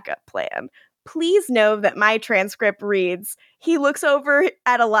have a backup plan. Please know that my transcript reads, he looks over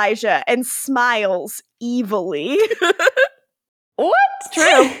at Elijah and smiles evilly. What?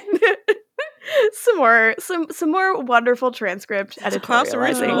 True. some more wonderful transcript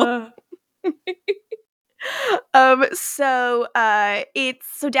editorializing. So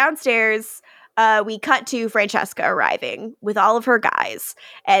downstairs, we cut to Francesca arriving with all of her guys,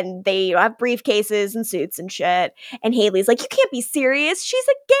 and they have briefcases and suits and shit. And Haley's like, "You can't be serious. She's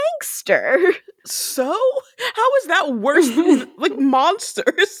a gangster." So, how is that worse than like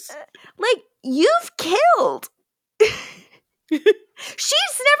monsters? Like, you've killed.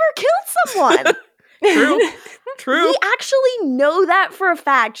 She's never killed someone. True. We actually know that for a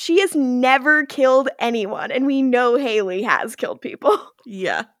fact. She has never killed anyone, and we know Haley has killed people.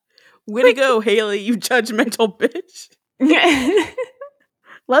 Yeah. Way to go, Haley, you judgmental bitch.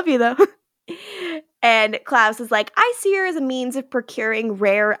 Love you, though. And Klaus is like, I see her as a means of procuring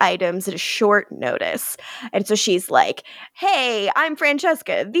rare items at a short notice. And so she's like, hey, I'm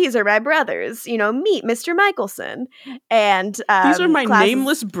Francesca. These are my brothers. Meet Mr. Michelson. And these are my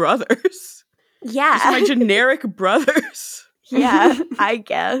nameless brothers. Yeah. These are my generic brothers. Yeah, I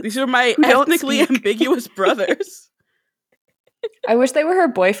guess. These are my ethnically ambiguous brothers. I wish they were her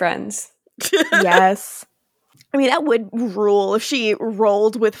boyfriends. Yes. I mean, that would rule if she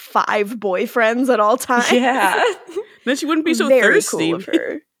rolled with 5 boyfriends at all times. Yeah. Then she wouldn't be so Very thirsty. Cool of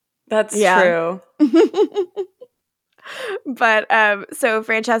her. That's true. But so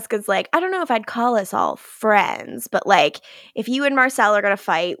Francesca's like, I don't know if I'd call us all friends, but like, if you and Marcel are going to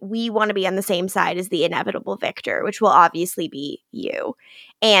fight, we want to be on the same side as the inevitable victor, which will obviously be you.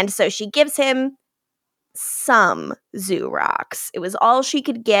 And so she gives him some zoo rocks. It was all she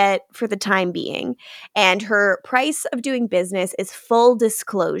could get for the time being. And her price of doing business is full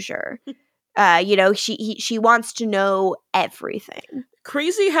disclosure. She wants to know everything.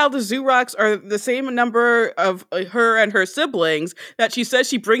 Crazy how the zoo rocks are the same number of her and her siblings that she says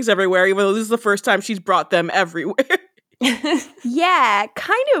she brings everywhere, even though this is the first time she's brought them everywhere. Yeah,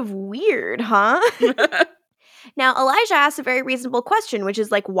 kind of weird, huh? Now, Elijah asks a very reasonable question, which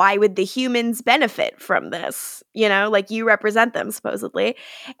is like, why would the humans benefit from this? Like you represent them, supposedly.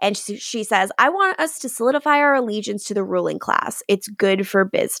 And she says, I want us to solidify our allegiance to the ruling class. It's good for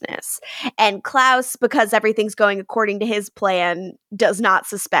business. And Klaus, because everything's going according to his plan, does not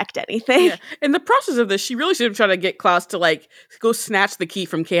suspect anything. Yeah. In the process of this, she really should have tried to get Klaus to like go snatch the key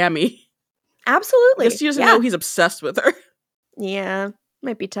from Cammy. Absolutely. Because she doesn't know he's obsessed with her. Yeah,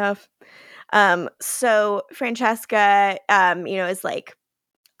 might be tough. So Francesca, is like,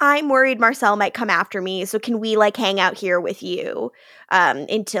 I'm worried Marcel might come after me. So can we like hang out here with you,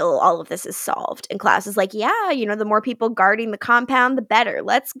 until all of this is solved? And Klaus is like, yeah, the more people guarding the compound, the better.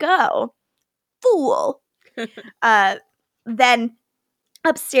 Let's go. Fool. Then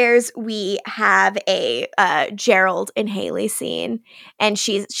upstairs we have a, Gerald and Haley scene, and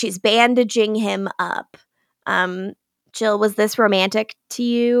she's bandaging him up. Jill, was this romantic to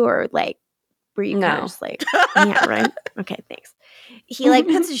you, or like, were you kind of just like, yeah, right? Okay, thanks. He like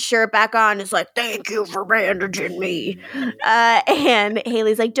puts his shirt back on and is like, thank you for bandaging me. And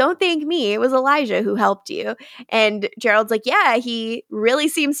Haley's like, don't thank me. It was Elijah who helped you. And Gerald's like, yeah, he really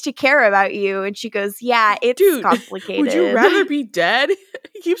seems to care about you. And she goes, yeah, it's complicated. Would you rather be dead?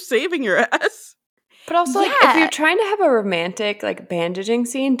 Keep saving your ass. But also, like, if you're trying to have a romantic, like, bandaging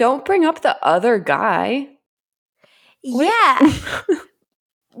scene, don't bring up the other guy. Yeah.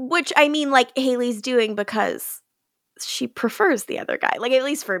 Which, I mean, like, Haley's doing because she prefers the other guy. Like, at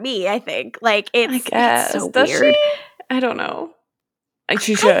least for me, I think. Like, it's so Does weird. She? I don't know. Like,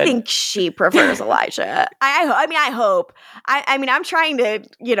 she should. I think she prefers Elijah. I hope. I mean, I'm trying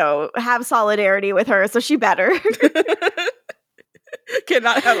to, have solidarity with her, so she better.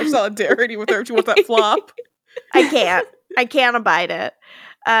 Cannot have solidarity with her if she wants that flop. I can't abide it.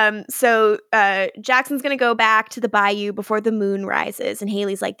 So Jackson's gonna go back to the bayou before the moon rises, and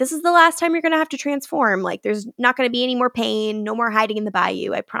Haley's like, this is the last time you're gonna have to transform. Like, there's not gonna be any more pain, no more hiding in the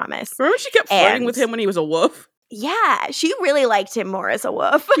bayou, I promise. Remember she kept flirting with him when he was a wolf? Yeah, she really liked him more as a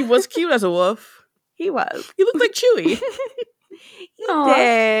wolf. He was cute as a wolf. He was. He looked like Chewie. He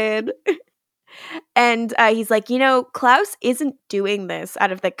did. And he's like, Klaus isn't doing this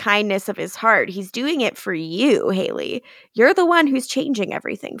out of the kindness of his heart. He's doing it for you, Haley. You're the one who's changing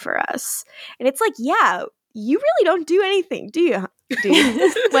everything for us. And it's like, yeah, you really don't do anything, do you,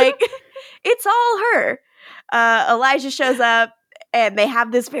 dude? Like, it's all her. Elijah shows up, and they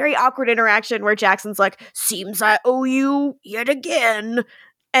have this very awkward interaction where Jackson's like, seems I owe you yet again.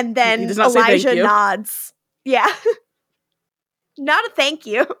 And then Elijah nods. Yeah. Not a thank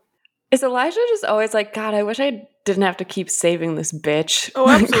you. Is Elijah just always like, God, I wish I didn't have to keep saving this bitch? Oh,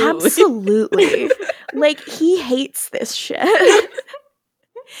 absolutely. Absolutely. Like, he hates this shit.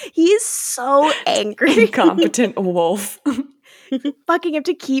 He's so angry. Incompetent wolf. Fucking him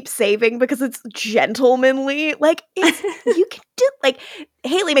to keep saving because it's gentlemanly. Like, you can do, like,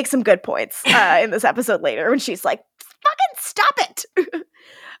 Haley makes some good points in this episode later when she's like, fucking stop it.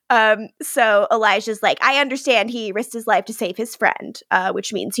 So Elijah's like, I understand he risked his life to save his friend,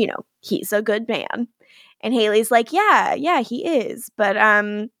 which means, he's a good man. And Haley's like, yeah, he is. But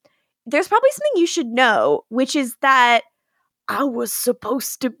there's probably something you should know, which is that I was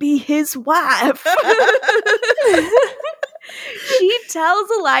supposed to be his wife. She tells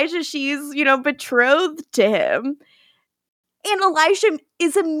Elijah she's, betrothed to him. And Elijah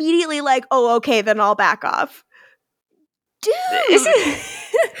is immediately like, oh, okay, then I'll back off. Dude!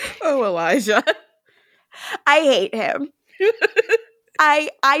 Oh, Elijah. I hate him.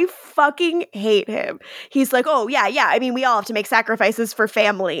 I fucking hate him. He's like, oh, yeah, I mean, we all have to make sacrifices for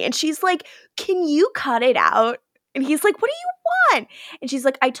family. And she's like, can you cut it out? And he's like, what do you want? And she's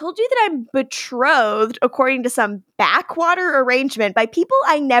like, I told you that I'm betrothed according to some backwater arrangement by people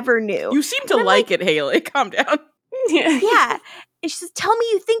I never knew. You seem to like it, Haley. Calm down. Yeah. And she says, tell me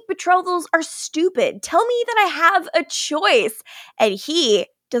you think betrothals are stupid. Tell me that I have a choice. And he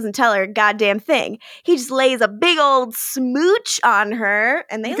doesn't tell her a goddamn thing. He just lays a big old smooch on her.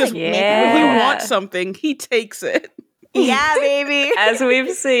 And they because make when we want something, he takes it. Yeah, baby. As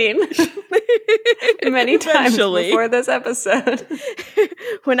we've seen many times before this episode.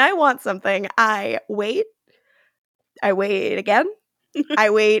 When I want something, I wait. I wait again. I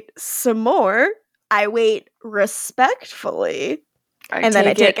wait some more. I wait respectfully. And then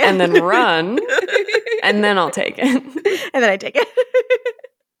I take it. And then run. And then I'll take it. And then I take it.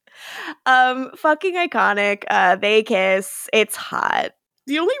 Fucking iconic. They kiss. It's hot.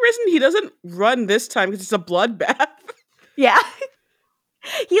 The only reason he doesn't run this time is it's a bloodbath. Yeah.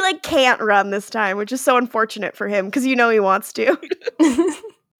 He can't run this time, which is so unfortunate for him because he wants to.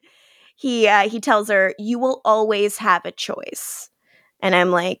 He tells her, you will always have a choice. And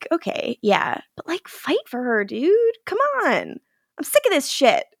I'm like, okay, yeah, but fight for her, dude. Come on. I'm sick of this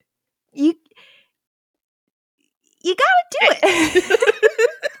shit. You gotta do it.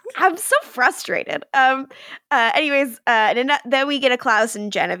 I'm so frustrated. Anyways, and then we get a Klaus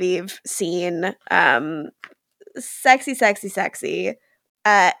and Genevieve scene. Sexy.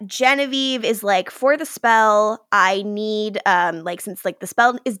 Genevieve is like, for the spell, I need, since the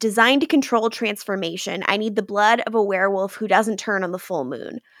spell is designed to control transformation, I need the blood of a werewolf who doesn't turn on the full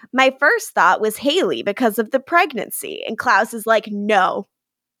moon. My first thought was Haley because of the pregnancy. And Klaus is like, no,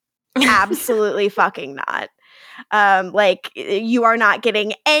 absolutely fucking not. You are not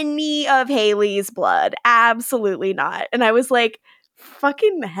getting any of Haley's blood. Absolutely not. And I was like,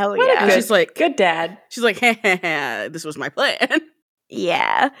 fucking hell yeah. She's like, good dad. She's like, this was my plan.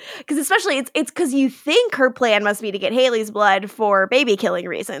 Yeah, because especially it's because you think her plan must be to get Haley's blood for baby killing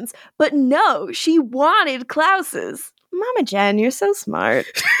reasons, but no, she wanted Klaus's. Mama Jen, you're so smart.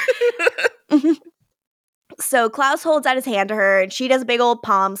 So Klaus holds out his hand to her, and she does a big old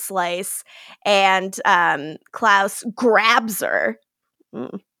palm slice, and Klaus grabs her.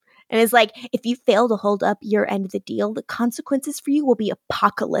 And is like, if you fail to hold up your end of the deal, the consequences for you will be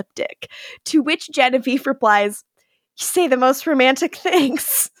apocalyptic. To which Genevieve replies, you say the most romantic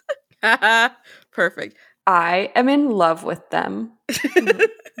things. Perfect. I am in love with them.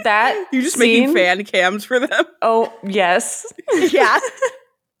 That you're just scene, making fan cams for them. Oh, yes. Yeah.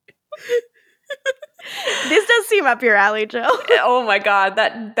 This does seem up your alley, Joe. Oh my God.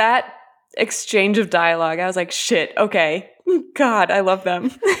 That exchange of dialogue. I was like, shit, okay. God, I love them.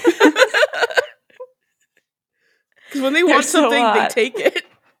 Because when they want something, they take it.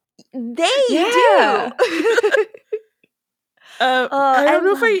 They do. I don't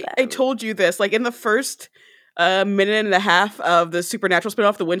know if I told you this. In the first minute and a half of the Supernatural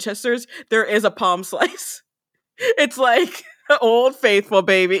spinoff, The Winchesters, there is a palm slice. It's Old Faithful,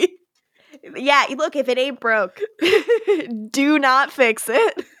 baby. Yeah, look, if it ain't broke, do not fix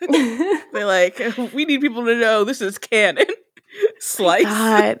it. They're like, we need people to know this is canon. Slice.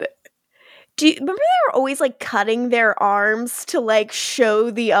 God. Do you remember they were always like cutting their arms to like show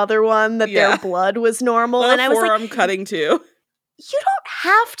the other one that their blood was normal? And I was forearm like, cutting too. You don't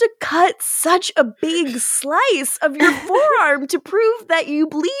have to cut such a big slice of your forearm to prove that you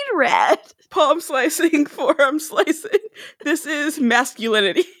bleed red. Palm slicing, forearm slicing. This is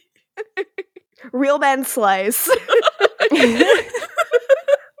masculinity. Real men slice.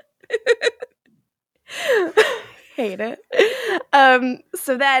 Hate it.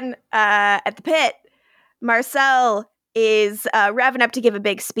 So then at the pit, Marcel is revving up to give a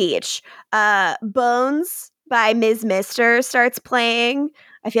big speech. Bones by Ms. Mister starts playing.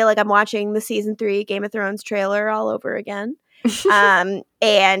 I feel like I'm watching the season 3 Game of Thrones trailer all over again. And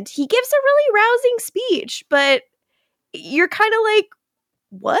he gives a really rousing speech, but you're kind of like,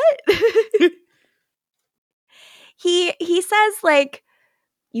 what? He says, like,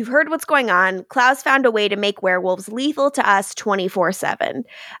 you've heard what's going on. Klaus found a way to make werewolves lethal to us 24/7.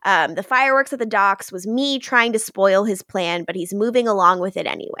 The fireworks at the docks was me trying to spoil his plan, but he's moving along with it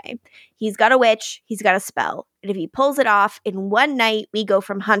anyway. He's got a witch, he's got a spell, and if he pulls it off, in one night, we go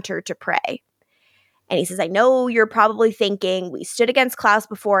from hunter to prey. And he says, I know you're probably thinking we stood against Klaus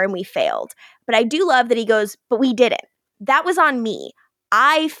before and we failed, but I do love that he goes, but we didn't. That was on me.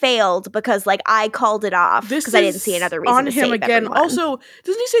 I failed because, like, I called it off because I didn't see another reason on to him save again. everyone. Also,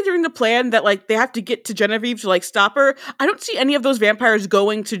 doesn't he say during the plan that, like, they have to get to Genevieve to, like, stop her? I don't see any of those vampires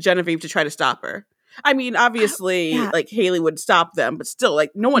going to Genevieve to try to stop her. I mean, obviously, like, Haley would stop them, but still,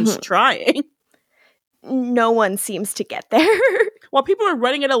 like, no one's trying. No one seems to get there. While people are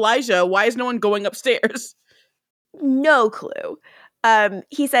running at Elijah, why is no one going upstairs? No clue.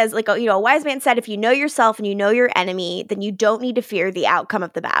 He says, like, a wise man said, if you know yourself and you know your enemy, then you don't need to fear the outcome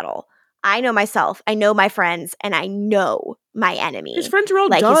of the battle. I know myself, I know my friends, and I know my enemy. His friends are all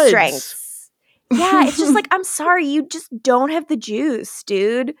like duds. His strengths. Yeah, it's just like, I'm sorry, you just don't have the juice,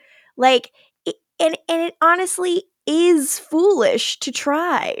 dude. Like, and it honestly is foolish to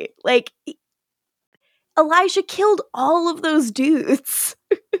try. Like, Elijah killed all of those dudes.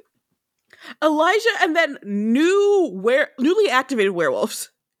 Elijah and then newly activated werewolves.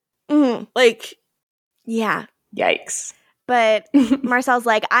 Mm-hmm. Like, yeah. Yikes. But Marcel's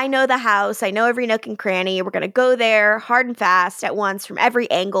like, I know the house. I know every nook and cranny. We're going to go there hard and fast at once from every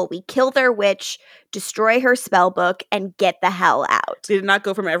angle. We kill their witch, destroy her spell book, and get the hell out. They did not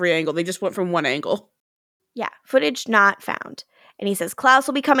go from every angle. They just went from one angle. Yeah. Footage not found. And he says, Klaus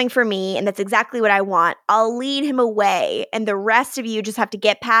will be coming for me, and that's exactly what I want. I'll lead him away, and the rest of you just have to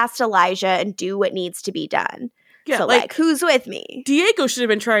get past Elijah and do what needs to be done. Yeah, so, like, who's with me? Diego should have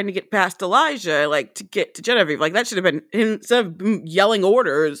been trying to get past Elijah, like, to get to Genevieve. Like, that should have been him, instead of yelling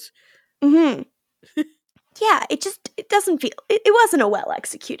orders. Mm-hmm. Yeah, it doesn't feel, it wasn't a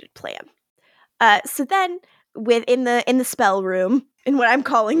well-executed plan. So then, in the spell room, in what I'm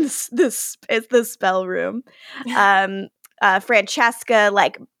calling this is the spell room, Francesca,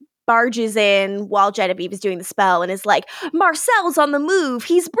 like, barges in while Genevieve is doing the spell and is like, Marcel's on the move.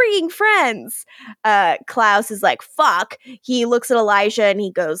 He's bringing friends. Klaus is like, fuck. He looks at Elijah and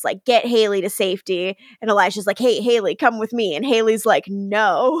he goes, like, get Haley to safety. And Elijah's like, hey, Haley, come with me. And Haley's like,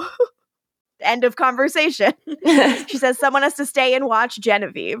 no. End of conversation. She says someone has to stay and watch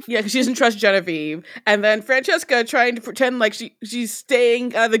Genevieve. Yeah, because she doesn't trust Genevieve. And then Francesca, trying to pretend like she's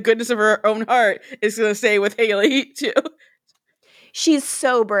staying out of the goodness of her own heart, is going to stay with Haley, too. She's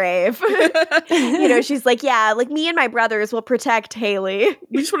so brave. She's like, yeah, like, me and my brothers will protect Haley.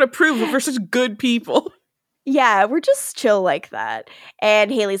 We just want to prove that we're such good people. Yeah, we're just chill like that. And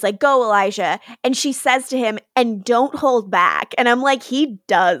Haley's like, go, Elijah. And she says to him, and don't hold back. And I'm like, he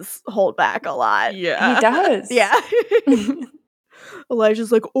does hold back a lot. Yeah. He does. Yeah.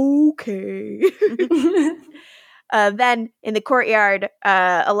 Elijah's like, okay. Then in the courtyard,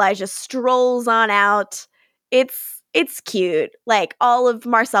 Elijah strolls on out. It's cute. Like, all of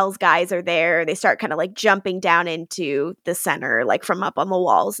Marcel's guys are there. They start kind of, like, jumping down into the center, like, from up on the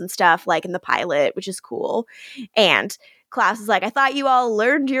walls and stuff, like in the pilot, which is cool. And Klaus is like, I thought you all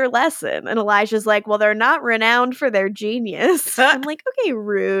learned your lesson. And Elijah's like, well, they're not renowned for their genius. I'm like, okay,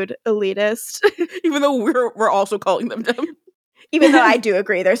 rude, elitist. Even though we're also calling them dumb. Even though I do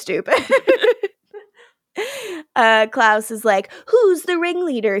agree they're stupid. Klaus is like, who's the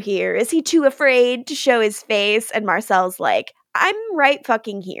ringleader here? Is he too afraid to show his face? And Marcel's like, I'm right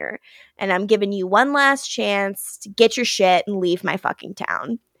fucking here. And I'm giving you one last chance to get your shit and leave my fucking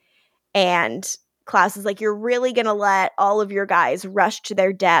town. And Klaus is like, you're really gonna let all of your guys rush to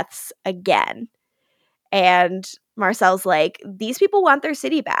their deaths again? And Marcel's like, these people want their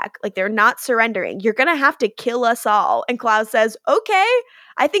city back. Like, they're not surrendering. You're gonna have to kill us all. And Klaus says, okay,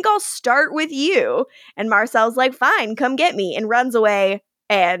 I think I'll start with you. And Marcel's like, fine, come get me, and runs away.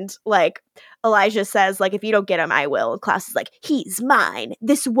 And like Elijah says, like, if you don't get him, I will. And Klaus is like, he's mine.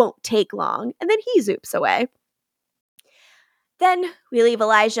 This won't take long. And then he zoops away. Then we leave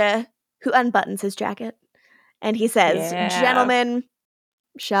Elijah, who unbuttons his jacket. And he says, gentlemen,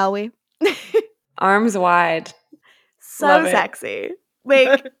 shall we? Arms wide. So sexy.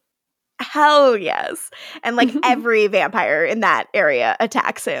 Like, hell yes. And like every vampire in that area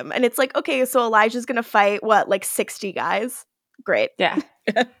attacks him. And it's like, okay, so Elijah's going to fight, what, like 60 guys? Great. Yeah.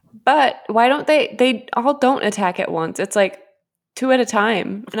 But why don't they all don't attack at once. It's like 2 at a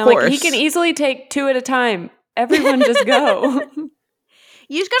time. And I'm like, he can easily take 2 at a time. Everyone just go.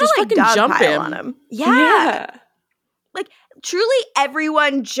 You just gotta like dogpile on him. Yeah. Like truly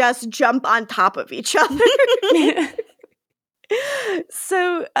everyone just jump on top of each other.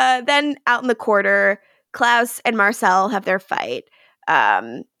 So then out in the quarter, Klaus and Marcel have their fight.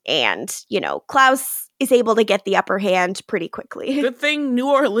 And, you know, Klaus is able to get the upper hand pretty quickly. Good thing New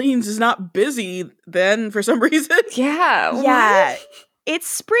Orleans is not busy then for some reason. Yeah. Yeah. It's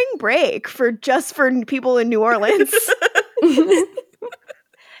spring break for people in New Orleans.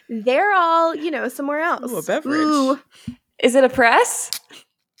 They're all, you know, somewhere else. Ooh, a beverage. Ooh. Is it a press?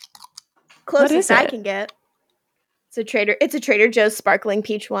 Closest I can get. It's a Trader Joe's sparkling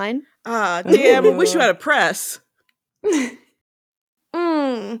peach wine. Ah, damn, I wish you had a press.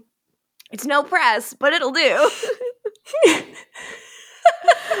 It's no press, but it'll do. I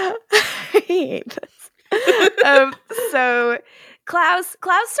hate this. So Klaus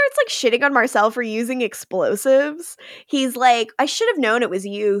starts like shitting on Marcel for using explosives. He's like, I should have known it was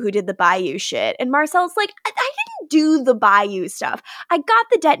you who did the Bayou shit. And Marcel's like, I didn't do the Bayou stuff. I got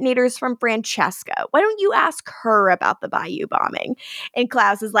the detonators from Francesca. Why don't you ask her about the Bayou bombing? And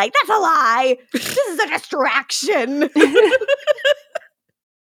Klaus is like, that's a lie. This is a distraction.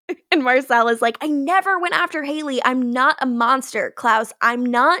 And Marcel is like, I never went after Haley. I'm not a monster. Klaus, I'm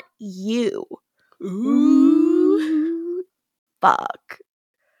not you. Ooh. Fuck.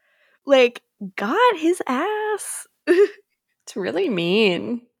 Like, got his ass. It's really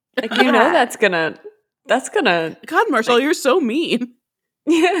mean. Like, you know that's gonna God, Marcel, you're so mean.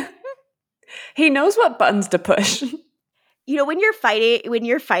 Yeah. He knows what buttons to push. You know, when you're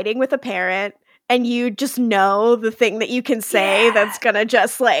fighting with a parent and you just know the thing that you can say that's gonna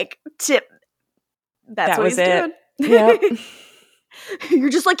just like tip. That's what he's doing. Yep. You're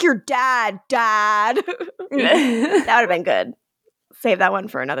just like your dad. That would have been good. Save that one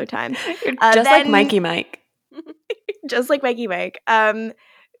for another time. Just like Mikey Mike. Just like Mikey Mike. Then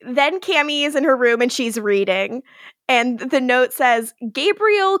Cammie is in her room and she's reading. And the note says,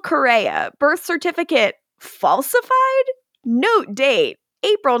 Gabriel Correa, birth certificate falsified? Note date,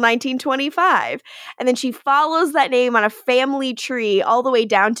 April 1925. And then she follows that name on a family tree all the way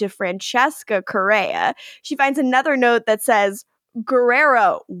down to Francesca Correa. She finds another note that says,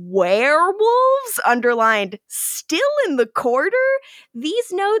 Guerrero werewolves underlined still in the quarter.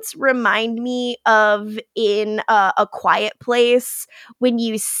 These notes remind me of in A Quiet Place when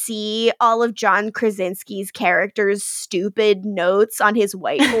you see all of John Krasinski's characters' stupid notes on his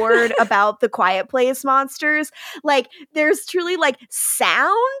whiteboard about the Quiet Place monsters. Like there's truly like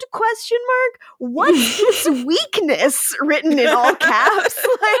sound ? What's his weakness written in all caps?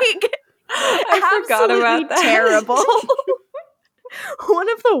 Like I forgot about that. Terrible. One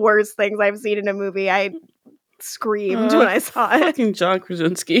of the worst things I've seen in a movie. I screamed when I saw it. Fucking John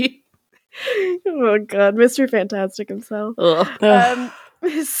Krasinski. Oh god, Mr. Fantastic himself.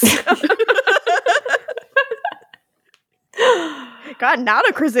 God, not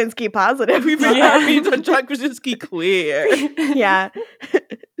a Krasinski positive. We made our means on John Krasinski clear. Yeah.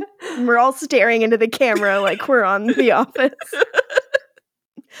 We're all staring into the camera like we're on The Office.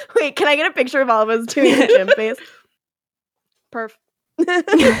 Wait, can I get a picture of all of us doing the gym face? Perf.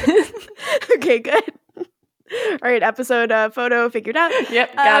 Okay, good. All right, episode photo figured out.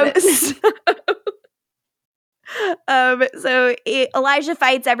 Yep, got it. So Elijah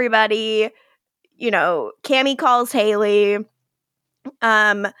fights everybody. You know, Cammie calls Haley.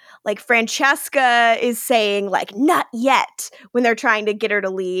 Like Francesca is saying like not yet when they're trying to get her to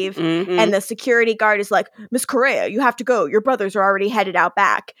leave, and the security guard is like, Miss Correa, you have to go. Your brothers are already headed out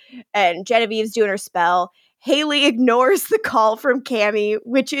back. And Genevieve's doing her spell. Haley ignores the call from Cammie,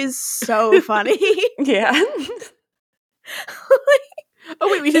 which is so funny. Yeah.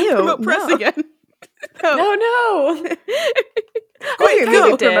 Oh wait, we didn't promote press again. No. Wait,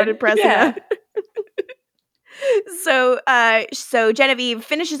 no. Promoted press again. So Genevieve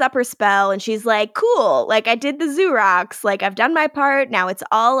finishes up her spell and she's like, cool, like I did the Xerox, like I've done my part, now it's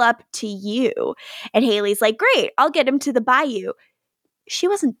all up to you. And Haley's like, great, I'll get him to the bayou. She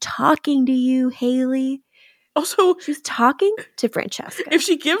wasn't talking to you, Haley. Also, She's talking to Francesca. if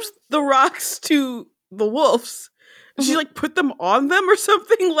she gives the rocks to the wolves, does she like put them on them or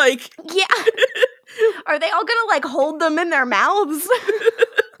something? Like, yeah. Are they all gonna like hold them in their mouths?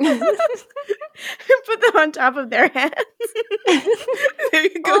 And put them on top of their heads. there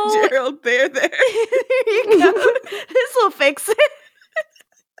you go, Gerald. There. There you go. This will fix it.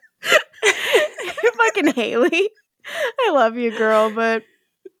 Fucking Haley. I love you, girl, but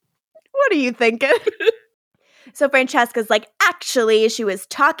what are you thinking? So Francesca's like, actually, she was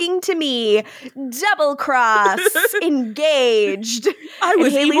talking to me. Double cross. Engaged. I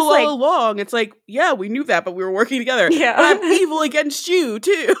was Haley's evil like- all along. It's like, yeah, we knew that, but we were working together. Yeah. But I'm evil against you,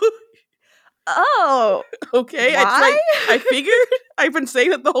 too. Oh. Okay. Why? I figured. I've been saying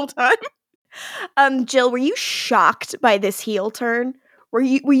that the whole time. Jill, were you shocked by this heel turn? Were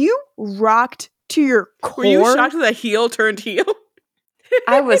you rocked to your core? Were you shocked that heel turned heel?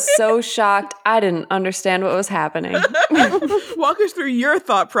 I was so shocked. I didn't understand what was happening. Walk us through your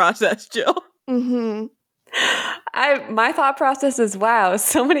thought process, Jill. Mm-hmm. My thought process is, wow,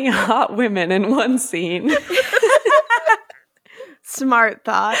 so many hot women in one scene. Smart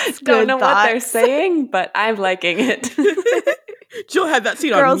thoughts. Don't Good know thoughts. what they're saying, but I'm liking it. Jill had that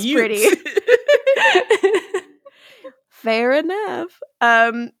scene Girl's on mute. pretty. Fair enough.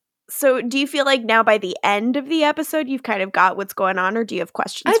 So do you feel like now by the end of the episode you've kind of got what's going on, or do you have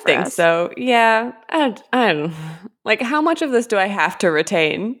questions I for think us? so. Yeah. I don't like, how much of this do I have to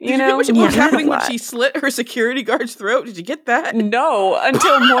retain? Did you know? get what was Yeah. happening when What? she slit her security guard's throat? Did you get that? No,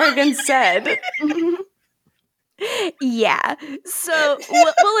 until Morgan said. Yeah. So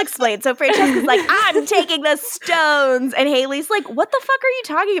we'll explain. So Francesca's like, I'm taking the stones. And Haley's like, what the fuck are you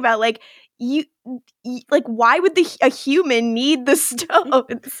talking about? Like, you like, why would a human need the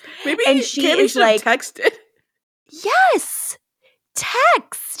stones? Maybe And she Cammy is should have like- texted. Yes.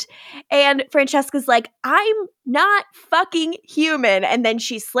 Text. And Francesca's like, I'm not fucking human. And then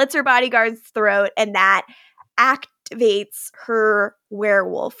she slits her bodyguard's throat, and that activates her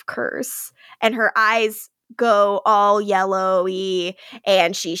werewolf curse. And her eyes go all yellowy,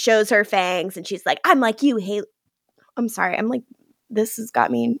 and she shows her fangs, and she's like, I'm like you, Haley. I'm sorry. I'm like, this has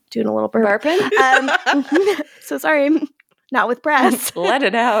got me doing a little burp. Burping? So sorry. Not with breath. Let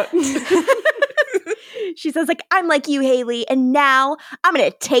it out. She says, like, I'm like you, Haley, and now I'm going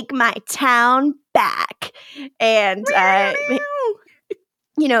to take my town back. And,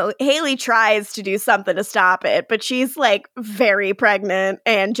 you know, Haley tries to do something to stop it, but she's, like, very pregnant,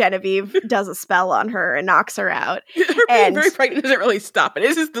 and Genevieve does a spell on her and knocks her out. Her being And- very pregnant doesn't really stop it.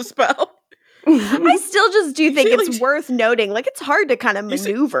 It's just the spell. I still just do think See, it's like- worth noting. Like, it's hard to kind of You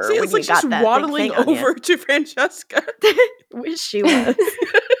see- maneuver See, when it's you like got she's that waddling big thing on you. over to Francesca. Wish she was.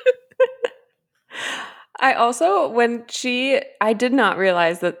 I also, I did not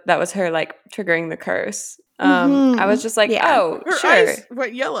realize that was her, like, triggering the curse. I was just like, Yeah. oh, Her sure. eyes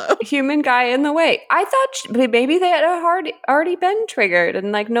went yellow. Human guy in the way. I thought maybe they had already been triggered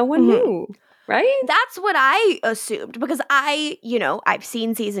and, like, no one Mhm. knew, right? That's what I assumed, because I've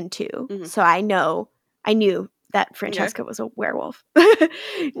seen season 2, Mhm. so I knew that Francesca was a werewolf.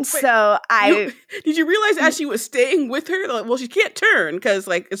 So Did you realize as she was staying with her, like, well, she can't turn because,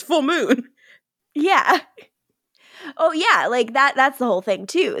 like, it's full moon. yeah. Oh yeah, like that's the whole thing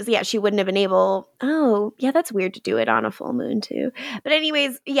too. Is she wouldn't have been able. Oh, yeah, that's weird to do it on a full moon too. But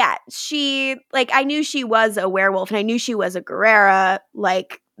anyways, yeah, she I knew she was a werewolf, and I knew she was a Guerrera,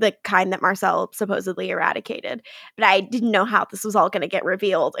 like the kind that Marcel supposedly eradicated. But I didn't know how this was all going to get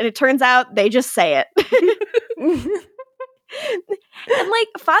revealed, and it turns out they just say it. And like,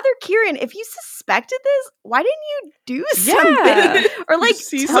 Father Kieran, if you suspected this, why didn't you do something? Yeah. Or like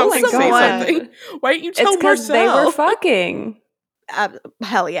See tell something, say someone? something. Why didn't you tell It's because they were Marcel? fucking.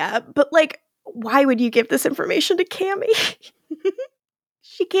 Hell yeah. But like, why would you give this information to Cammy?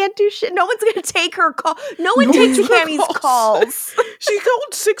 She can't do shit. No one's gonna take her call. No one takes one's gonna Cammy's call. calls. She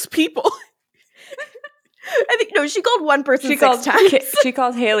called 6 people. I think no, she called one person She 6 called times. she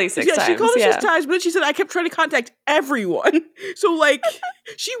called Haley 6 Yeah, times. she called her yeah. 6 times, but then she said, I kept trying to contact everyone. So, like,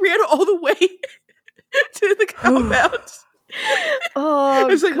 she ran all the way to the compound. Oh,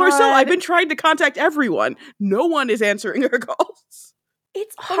 It's like, God. Marcel, I've been trying to contact everyone. No one is answering her calls.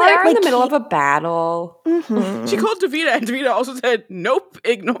 It's Well, hard. they are in the like, middle of a battle. Mhm. She called Davina, and Davina also said, nope,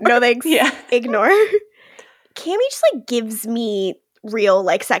 ignore. No thanks. Yeah. Ignore. Cammy just like gives me real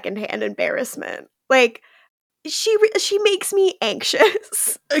like secondhand embarrassment. Like she makes me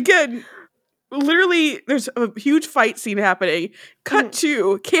anxious. Again, literally, there's a huge fight scene happening. Cut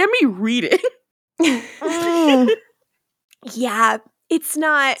to Cammy reading. Yeah, it's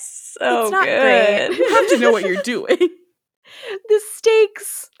not. So It's not good. great. You have to know what you're doing. The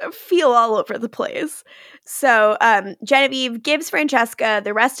stakes feel all over the place. So Genevieve gives Francesca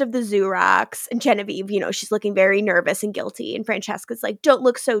the rest of the zoo rocks, and Genevieve, she's looking very nervous and guilty, and Francesca's like, don't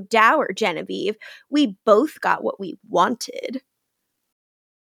look so dour, Genevieve. We both got what we wanted.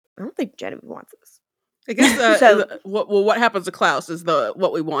 I don't think Genevieve wants this. I guess what happens to Klaus is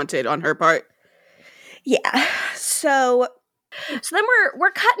what we wanted on her part. Yeah. So then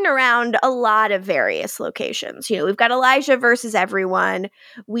we're cutting around a lot of various locations. We've got Elijah versus everyone.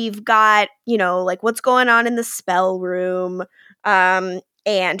 We've got, what's going on in the spell room.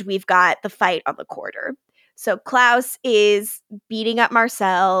 And we've got the fight on the quarter. So Klaus is beating up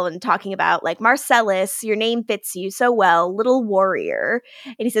Marcel and talking about, Marcellus, your name fits you so well, little warrior.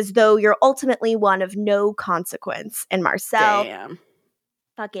 And he says, though you're ultimately one of no consequence. And Marcel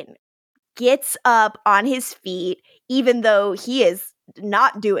fucking gets up on his feet, even though he is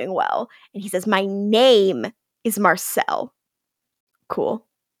not doing well. And he says, my name is Marcel. Cool.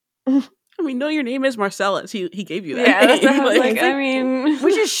 No, your name is Marcellus. He gave you that. Yeah, that's what I was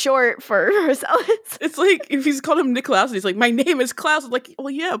which is short for Marcellus. It's like if he's called him Niklaus and he's like, my name is Klaus. I'm like, well,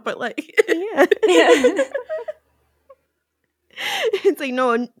 yeah, but yeah. It's like,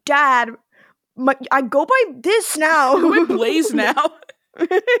 no, Dad, I go by this now. I go by Blaze now.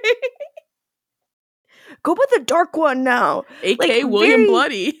 Go by the dark one now. A.K. William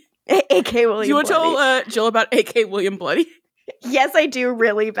Bloody. A.K. William Bloody. Do you want to tell Jill about A.K. William Bloody? Yes, I do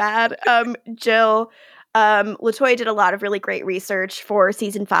really bad. Jill, LaToya did a lot of really great research for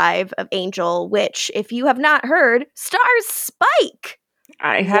season 5 of Angel, which, if you have not heard, stars Spike.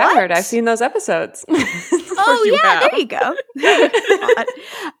 I have heard. I've seen those episodes. There you go.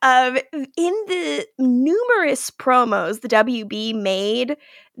 In the numerous promos the WB made,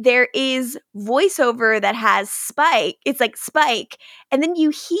 there is voiceover that has Spike. It's like Spike. And then you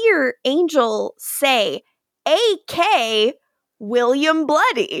hear Angel say, A.K. William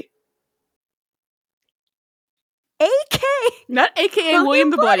Bloody. A.K. Not A.K.A.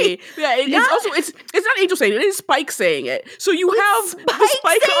 William the Bloody. Yeah, it's not Angel saying it. It is Spike saying it. So you have the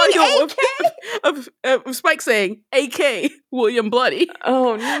Spike audio of Spike saying A.K. William Bloody.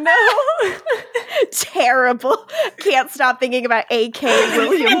 Oh no! Terrible. Can't stop thinking about A.K.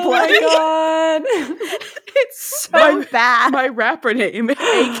 William Bloody. Oh my god! It's so bad. My rapper name,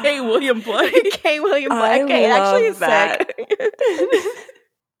 A.K. William Bloody. A.K. William Bloody. Okay, it actually is that. sick.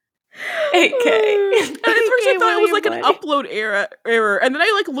 8K. At first I thought it was like an upload error, and then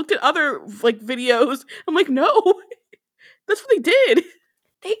I looked at other videos. I'm like, no, that's what they did.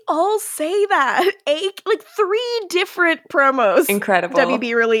 They all say that. 3 different promos. Incredible.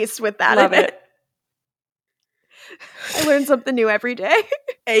 WB released with that. Love it. I learn something new every day.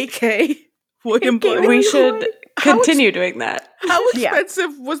 A.K. William Bloody. We should continue doing that. How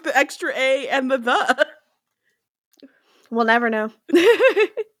expensive was the extra A and the? We'll never know.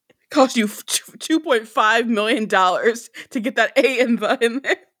 Cost you $2.5 million to get that A and the in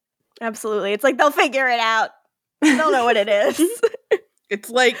there. Absolutely. It's like they'll figure it out. They'll know what it is. It's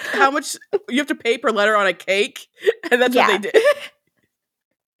like how much you have to pay per letter on a cake, and that's what they did.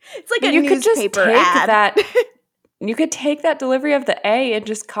 It's like a newspaper ad. You could take that delivery of the A and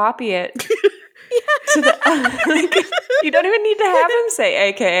just copy it. To you don't even need to have him say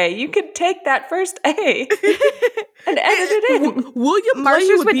AKA. You could take that first A and edit it in. William Marshers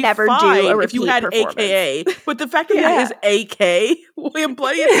Bloody would never do a repeat if you had performance. AKA, but the fact that it is AK, William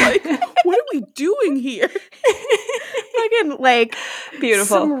Bloody is like, what are we doing here? Fucking beautiful,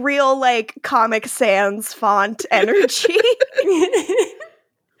 some real Comic Sans font energy.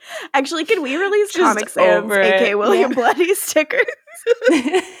 Actually, can we release Comic Sans AK William Bloody stickers?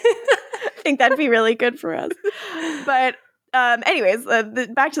 I think that'd be really good for us. But anyways,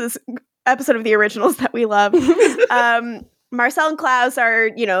 back to this episode of the originals that we love. Marcel and Klaus are,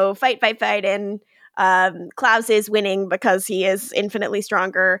 fight, and Klaus is winning because he is infinitely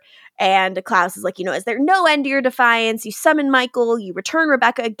stronger. And Klaus is like, is there no end to your defiance? You summon Michael, you return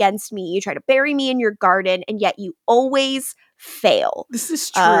Rebecca against me, you try to bury me in your garden, and yet you always fail. This is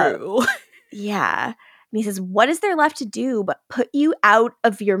true. Yeah. And he says, what is there left to do but put you out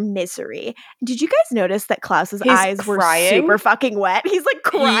of your misery? Did you guys notice that Klaus's eyes were super fucking wet? He's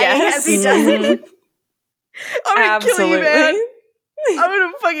crying as he does it. I'm gonna kill you, man. I'm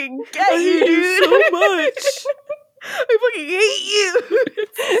gonna fucking get you, dude. So much. I fucking hate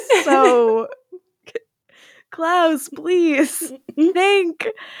you. So, Klaus, please think.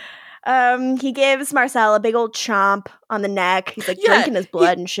 He gives Marcel a big old chomp on the neck. He's drinking his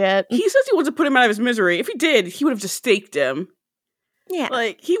blood and shit. He says he wants to put him out of his misery. If he did, he would have just staked him.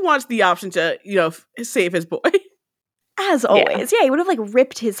 Yeah. He wants the option to, save his boy. As always. Yeah, he would have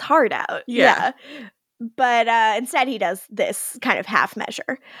ripped his heart out. Yeah. But instead he does this kind of half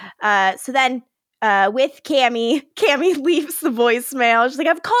measure. So then with Cammy leaves the voicemail. She's like,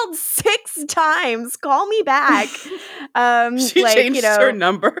 I've called 6 times. Call me back. She changed her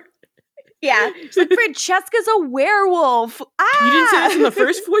number. Yeah. She's like, Francesca's a werewolf. Ah! You didn't say this in the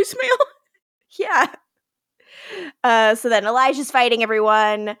first voicemail? Yeah. So then Elijah's fighting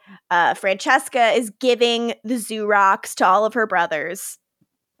everyone. Francesca is giving the zoo rocks to all of her brothers.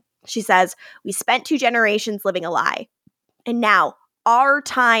 She says, we spent 2 generations living a lie. And now our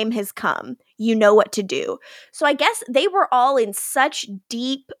time has come. You know what to do. So I guess they were all in such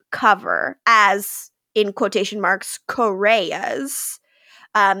deep cover as, in quotation marks, Correas,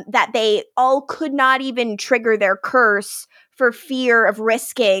 that they all could not even trigger their curse for fear of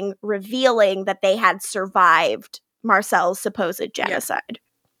risking revealing that they had survived Marcel's supposed genocide.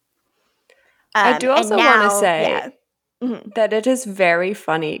 I do also want to say that it is very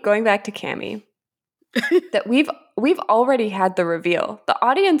funny, going back to Cammy, that we've already had the reveal. The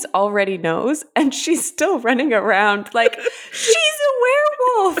audience already knows, and she's still running around like, she's a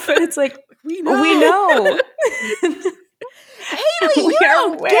werewolf! And it's like, we know. Haley, you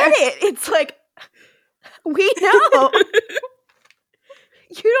don't get it. It's like, we know.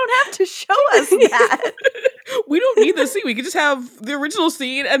 You don't have to show us that. We don't need the scene. We could just have the original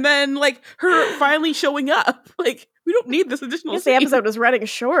scene and then, like, her finally showing up. Like, we don't need this additional scene. The episode was running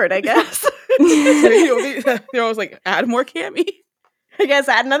short, I guess. They're always like, add more Cammy. I guess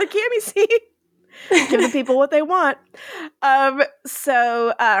add another Cammy scene. Give the people what they want.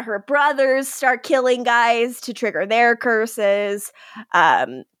 So her brothers start killing guys to trigger their curses.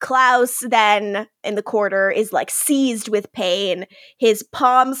 Klaus then in the quarter is like seized with pain. His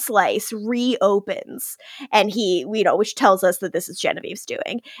palm slice reopens, and which tells us that this is Genevieve's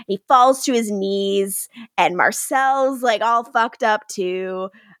doing. He falls to his knees, and Marcel's like all fucked up too.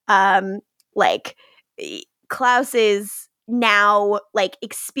 Like Klaus is now like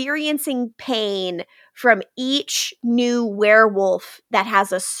experiencing pain from each new werewolf that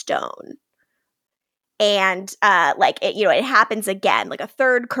has a stone. And it happens again. Like a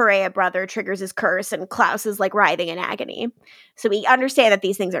third Correa brother triggers his curse, and Klaus is like writhing in agony. So we understand that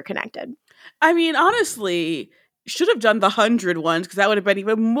these things are connected. I mean, honestly, should have done the 100 ones, because that would have been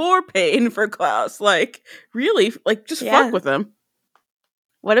even more pain for Klaus. Like, really, like, just fuck with him.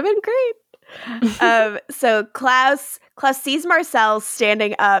 Would have been great. So Klaus sees Marcel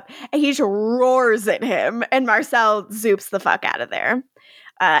standing up, and he just roars at him, and Marcel zoops the fuck out of there.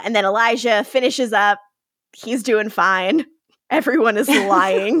 And then Elijah finishes up. He's doing fine. Everyone is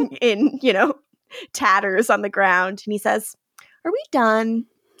lying in, tatters on the ground. And he says, are we done?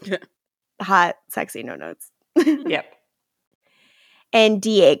 Hot, sexy, no notes. Yep. And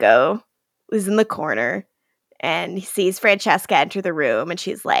Diego is in the corner. And he sees Francesca enter the room, and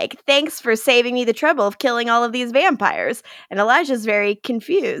she's like, thanks for saving me the trouble of killing all of these vampires. And Elijah's very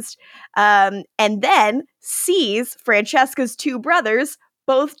confused. And then sees Francesca's 2 brothers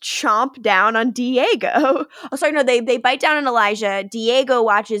both chomp down on Diego. Oh, sorry, no, they bite down on Elijah. Diego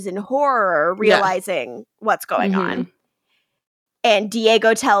watches in horror, realizing what's going on. And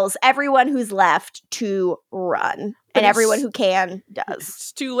Diego tells everyone who's left to run. And everyone who can does.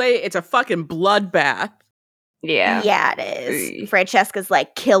 It's too late. It's a fucking bloodbath. Yeah. Yeah, it is. Francesca's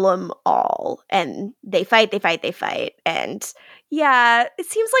like, kill them all. And they fight. And yeah, it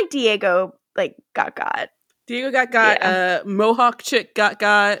seems like Diego got. Diego got. Yeah. Mohawk chick got.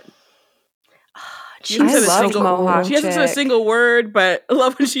 I love Mohawk She hasn't said a single word, but I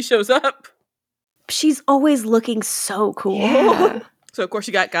love when she shows up. She's always looking so cool. Yeah. So of course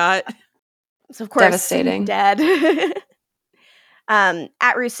she got. So of course, devastating. Dead.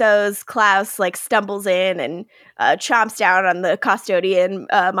 At Rousseau's, Klaus stumbles in and chomps down on the custodian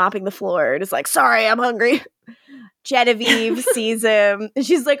mopping the floor and is like, sorry, I'm hungry. Genevieve sees him and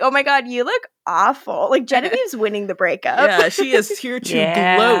she's like, oh my god, you look awful. Like, Genevieve's winning the breakup. Yeah, she is here to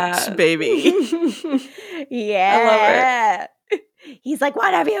gloat, baby. Yeah. I love her. He's like,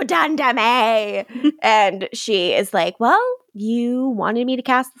 what have you done to me? And she is like, well, you wanted me to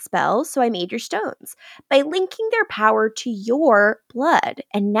cast the spell, so I made your stones by linking their power to your blood.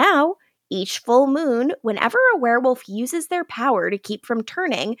 And now, each full moon, whenever a werewolf uses their power to keep from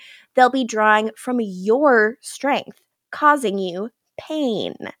turning, they'll be drawing from your strength, causing you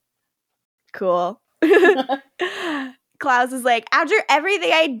pain. Cool. Klaus is like, after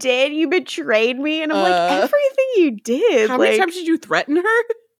everything I did, you betrayed me. And I'm like, everything you did. How many times did you threaten her?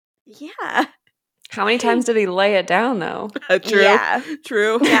 Yeah. How many times did he lay it down, though? True. Yeah.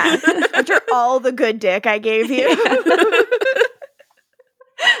 True. Yeah. After all the good dick I gave you.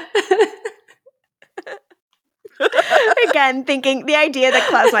 Again, thinking the idea that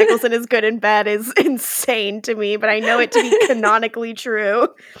Klaus Mikaelson is good in bed is insane to me, but I know it to be canonically true.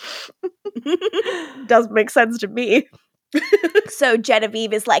 Doesn't make sense to me. So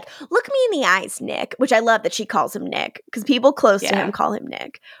Genevieve is like, look me in the eyes, Nick, which I love that she calls him Nick because people close to him call him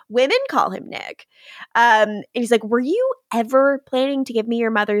Nick. Women call him Nick. And he's like, were you ever planning to give me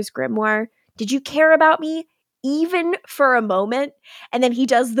your mother's grimoire? Did you care about me even for a moment? And then he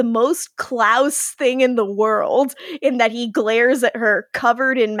does the most Klaus thing in the world in that he glares at her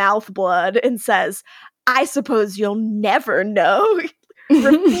covered in mouth blood and says, I suppose you'll never know.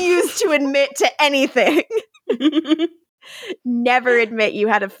 Refuse to admit to anything. Never admit you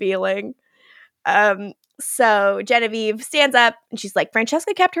had a feeling. So Genevieve stands up and she's like,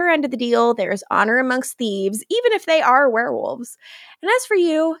 Francesca kept her end of the deal. There is honor amongst thieves, even if they are werewolves. And as for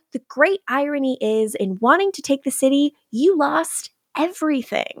you, the great irony is in wanting to take the city, you lost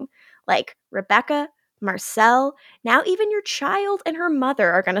everything. Like Rebecca, Marcel, now even your child and her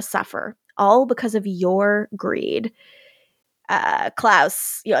mother are going to suffer, all because of your greed.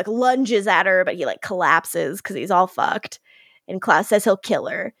 Klaus, lunges at her, but he collapses because he's all fucked. And Klaus says he'll kill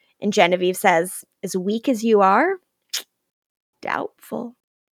her. And Genevieve says, as weak as you are, doubtful.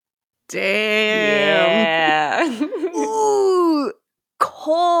 Damn. Yeah. Ooh,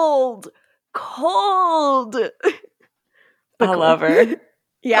 cold. I love her.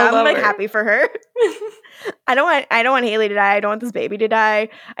 Yeah, I love I'm her. happy for her. I don't want Haley to die. I don't want this baby to die.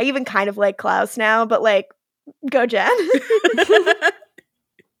 I even kind of like Klaus now, but go Jen.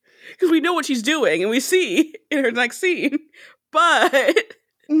 Because we know what she's doing and we see in her next scene. But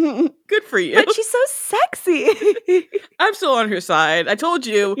good for you. But she's so sexy. I'm still on her side. I told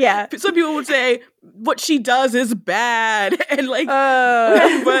you. Yeah. Some people would say what she does is bad. And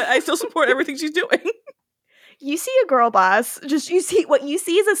but I still support everything she's doing. You see a girl boss, what you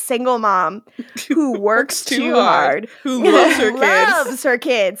see is a single mom who works too hard, who loves her kids. Loves her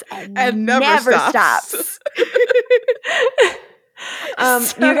kids and never stops.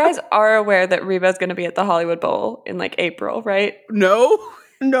 You guys are aware that Reba's going to be at the Hollywood Bowl in April, right? No.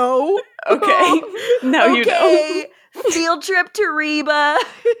 Okay. No, you don't. Field trip to Reba.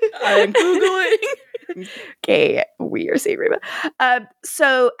 I'm Googling. Okay, we are seeing Reba.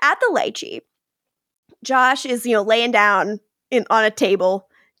 So at the lychee, Josh is, laying down on a table.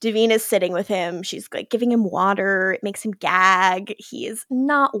 Davina's sitting with him. She's giving him water. It makes him gag. He is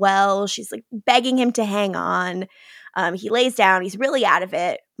not well. She's begging him to hang on. He lays down. He's really out of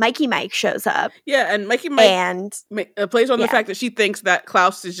it. Mikey Mike shows up. Yeah, and Mikey Mike plays on the fact that she thinks that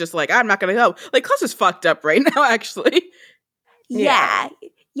Klaus is just I'm not going to help. Klaus is fucked up right now, actually. Yeah.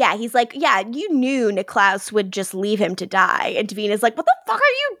 Yeah, he's you knew Niklaus would just leave him to die. And Davina's what the fuck are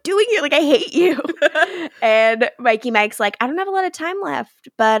you doing here? I hate you. And Mikey Mike's I don't have a lot of time left,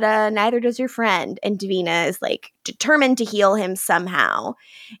 but neither does your friend. And Davina is determined to heal him somehow.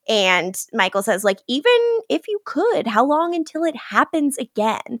 And Michael says even if you could, how long until it happens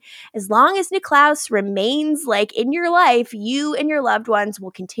again? As long as Niklaus remains in your life, you and your loved ones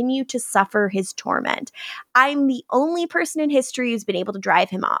will continue to suffer his torment. I'm the only person in history who's been able to drive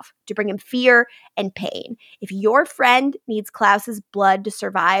him off, to bring him fear and pain. If your friend needs Klaus's blood to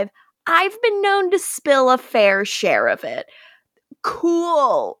survive, I've been known to spill a fair share of it.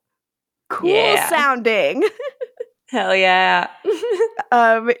 Cool sounding. Hell yeah.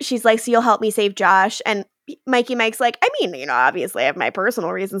 She's so you'll help me save Josh. And Mikey Mike's obviously I have my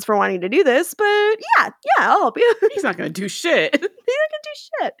personal reasons for wanting to do this, but yeah, I'll help you. He's not going to do shit. He's not going to do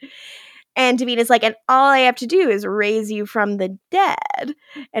shit. And Davina's and all I have to do is raise you from the dead.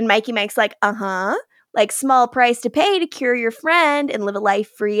 And Mikey Mike's small price to pay to cure your friend and live a life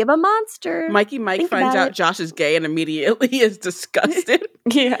free of a monster. Mikey Mike finds out Josh is gay and immediately is disgusted.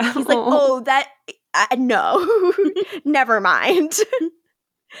 Yeah. He's no, never mind.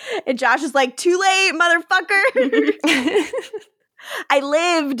 And Josh is too late, motherfucker. I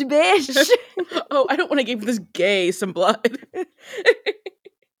lived, bitch. Oh, I don't want to give this gay some blood.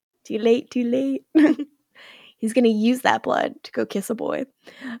 Too late. He's going to use that blood to go kiss a boy.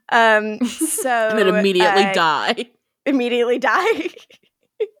 And then immediately die. Immediately die.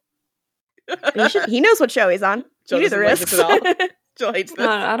 He knows what show he's on. Joe he knew the risks. Jill hates this. No,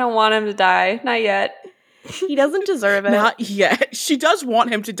 I don't want him to die. Not yet. He doesn't deserve it. Not yet. She does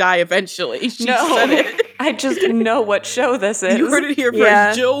want him to die eventually. She said it. I just know what show this is. You heard it here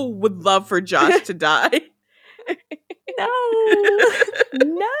first. Jill would love for Josh to die. No.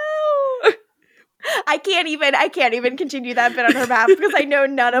 I can't even continue that bit on her behalf because I know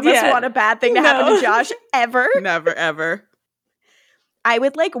none of us want a bad thing to happen to Josh ever. Never, ever. I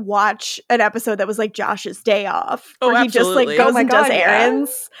would like watch an episode that was like Josh's day off. Oh, where he just like absolutely. goes Oh my and does God, yeah.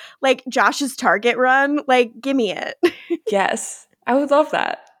 errands. Like Josh's Target run. Like, give me it. Yes. I would love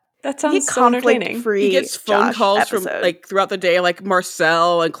that. That The sounds so entertaining. conflict-free He gets phone Josh calls episode. from like throughout the day, like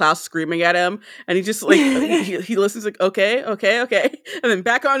Marcel and Klaus screaming at him, and he just like he listens like okay, and then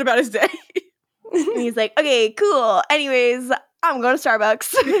back on about his day. And he's like, okay, cool. Anyways, I'm going to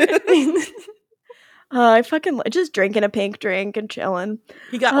Starbucks. I fucking just drinking a pink drink and chilling.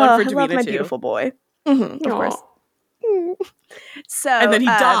 He got one for I love Davina my too, beautiful boy. Of course. So, and then he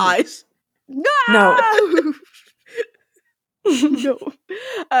dies. No. No.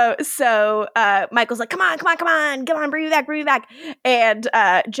 So Michael's like, come on, bring me back. And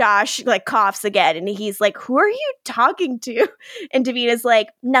Josh like coughs again, and he's like, who are you talking to? And Davina's like,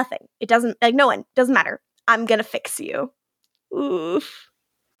 nothing. It doesn't, like, no one, doesn't matter. I'm gonna fix you. Oof.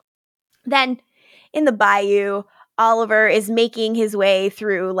 Then in the bayou, Oliver is making his way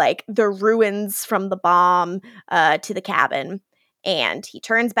through like the ruins from the bomb to the cabin. And he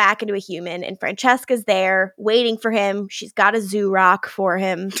turns back into a human, and Francesca's there waiting for him. She's got a zoo rock for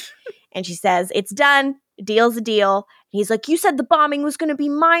him. And she says, it's done. A deal's a deal. And he's like, you said the bombing was going to be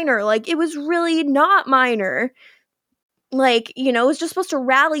minor. Like, it was really not minor. Like, you know, it was just supposed to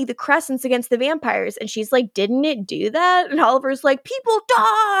rally the Crescents against the vampires. And she's like, didn't it do that? And Oliver's like, people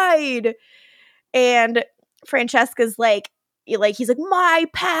died. And Francesca's like, he's like, my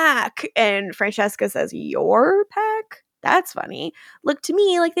pack. And Francesca says, your pack? That's funny. Looked to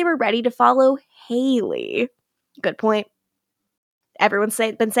me like they were ready to follow Haley. Good point. Everyone's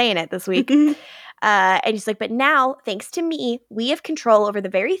been saying it this week. And he's like, but now, thanks to me, we have control over the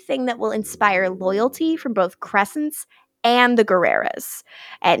very thing that will inspire loyalty from both Crescents and the Guerreras.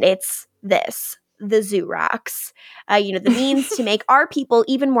 And it's this. The zoo rocks. The means to make our people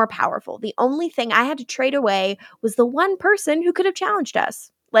even more powerful. The only thing I had to trade away was the one person who could have challenged us.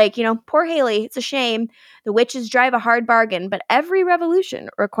 Like, poor Haley, it's a shame. The witches drive a hard bargain, but every revolution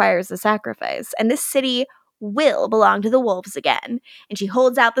requires a sacrifice. And this city will belong to the wolves again. And she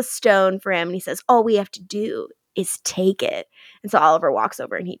holds out the stone for him, and he says, all we have to do is take it. And so Oliver walks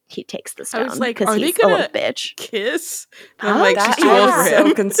over and he takes the stone. I was like, because are they he's a gonna little bitch. kiss? Oh, I'm like, that- she's too old for I'm him.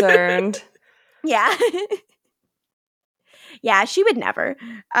 so concerned. Yeah. Yeah, she would never.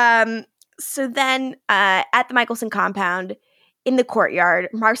 So then at the Michelson compound, in the courtyard,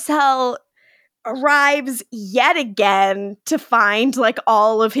 Marcel arrives yet again to find like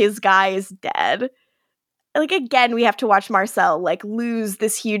all of his guys dead. Like, again, we have to watch Marcel like lose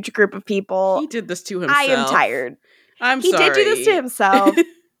this huge group of people. He did this to himself. I am tired. I'm He sorry. did do this to himself,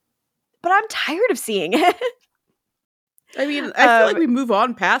 but I'm tired of seeing it. I mean, I feel like we move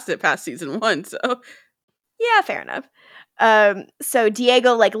on past season 1, so. Yeah, fair enough. So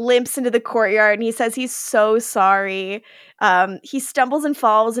Diego like limps into the courtyard and he says he's so sorry. He stumbles and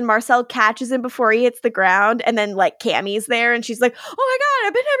falls and Marcel catches him before he hits the ground, and then like Cammie's there and she's like, oh my god,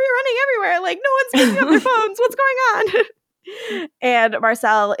 I've been running everywhere. Like, no one's picking up their phones. What's going on? And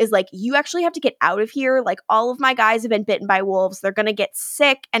Marcel is like, you actually have to get out of here. Like, all of my guys have been bitten by wolves. They're going to get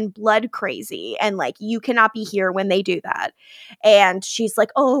sick and blood crazy. And like, you cannot be here when they do that. And she's like,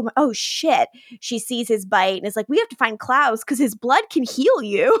 oh shit. She sees his bite and is like, we have to find Klaus because his blood can heal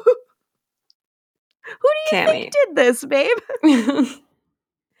you. Who do you think did this, babe?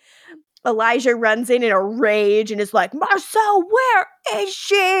 Elijah runs in a rage and is like, Marcel, where is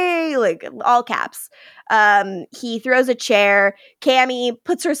she? Like, all caps. He throws a chair. Cammie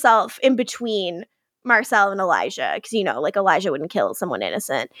puts herself in between Marcel and Elijah because, like, Elijah wouldn't kill someone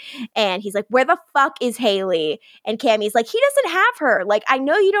innocent. And he's like, where the fuck is Haley? And Cammie's like, he doesn't have her. Like, I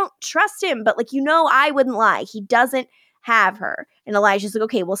know you don't trust him, but, like, I wouldn't lie. He doesn't have her. And Elijah's like,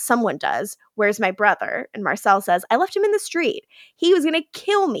 okay, well, someone does. Where's my brother? And Marcel says, I left him in the street. He was gonna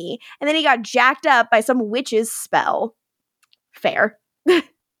kill me, and then he got jacked up by some witch's spell. Fair. And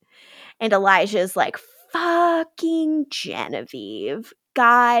Elijah's like, fucking Genevieve.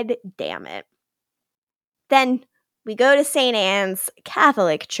 God damn it. Then we go to St. Anne's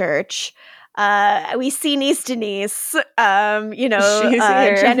Catholic Church. We see Niece Denise, She's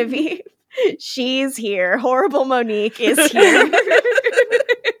here. Genevieve. She's here. Horrible Monique is here.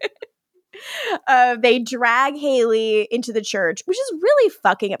 They drag Haley into the church, which is really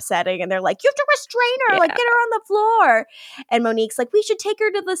fucking upsetting. And they're like, you have to restrain her, like, get her on the floor. And Monique's like, we should take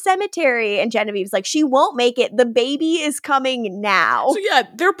her to the cemetery. And Genevieve's like, she won't make it. The baby is coming now. So yeah,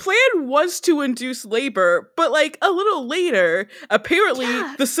 their plan was to induce labor, but like a little later, apparently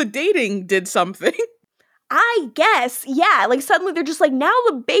the sedating did something. I guess, yeah. Like, suddenly they're just like, now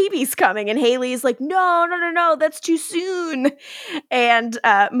the baby's coming. And Haley's like, no, that's too soon. And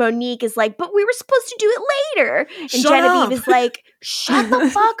Monique is like, but we were supposed to do it later. And Shut Genevieve up. is like, shut the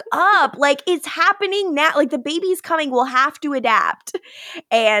fuck up. Like, it's happening now. Like, the baby's coming. We'll have to adapt.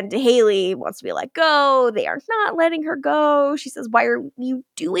 And Haley wants to be let go. They are not letting her go. She says, why are you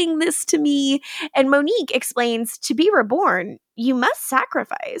doing this to me? And Monique explains, to be reborn, you must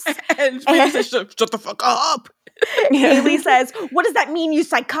sacrifice. And Haley says, shut the fuck up. Haley says, what does that mean, you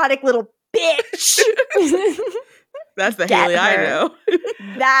psychotic little bitch? That's the Get Haley I her. know.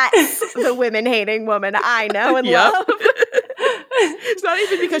 That's the women-hating woman I know and Yep. love. It's not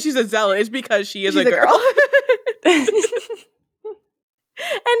even because she's a zealot. It's because she is She's a girl. And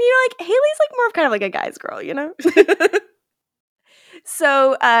like Haley's like more of kind of like a guy's girl, you know?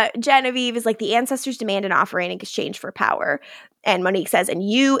 So Genevieve is like, the ancestors demand an offering in exchange for power. And Monique says, and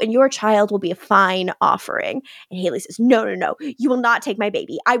you and your child will be a fine offering. And Haley says, no. You will not take my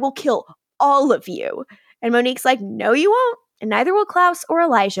baby. I will kill all of you. And Monique's like, no, you won't. And neither will Klaus or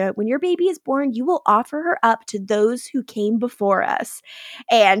Elijah. When your baby is born, you will offer her up to those who came before us.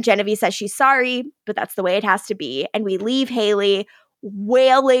 And Genevieve says she's sorry, but that's the way it has to be. And we leave Haley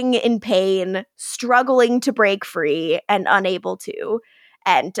wailing in pain, struggling to break free and unable to.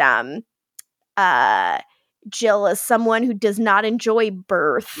 And Jill is someone who does not enjoy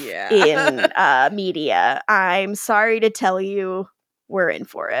birth in media. I'm sorry to tell you, we're in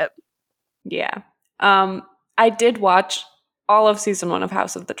for it. Yeah. I did watch all of season 1 of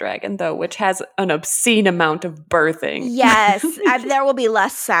House of the Dragon, though, which has an obscene amount of birthing. Yes, there will be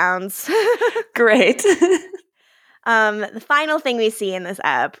less sounds. Great. The final thing we see in this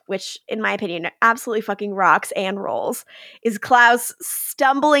ep, which in my opinion absolutely fucking rocks and rolls, is Klaus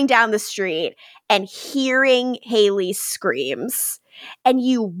stumbling down the street and hearing Haley's screams. And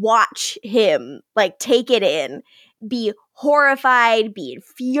you watch him like take it in, be horrified, be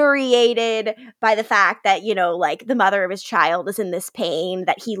infuriated by the fact that, you know, like the mother of his child is in this pain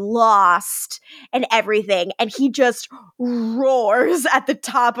that he lost and everything. And he just roars at the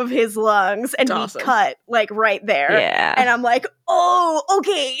top of his lungs and That's we awesome. cut like right there. Yeah. And I'm like, oh,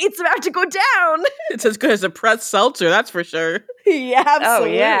 okay, it's about to go down. It's as good as a pressed seltzer, that's for sure. Yeah, Oh,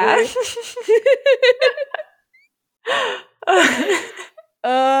 absolutely. yeah.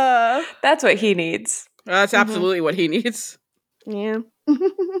 That's what he needs. That's absolutely what he needs. Yeah.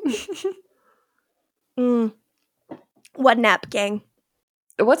 What an ep, gang.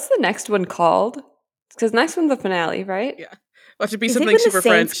 What's the next one called? Because next one's the finale, right? Yeah. Watch it be Is something it when super the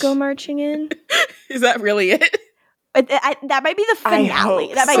Saints French. go marching in? Is that really it? That might be the I finale.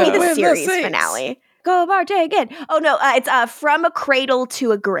 hope That might so. be When the the series Saints. finale. Go marching in. Oh no, it's From a Cradle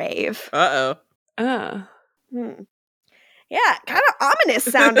to a Grave. Uh-oh. Yeah, kind of ominous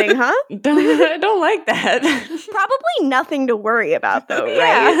sounding, huh? I don't like that. Probably nothing to worry about though,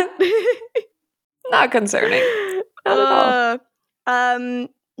 Yeah. right? Not concerning. Not at all.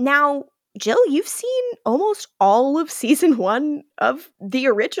 Now, Jill, you've seen almost all of season 1 of the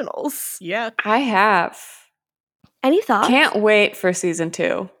originals. Yeah. I have. Any thoughts? Can't wait for season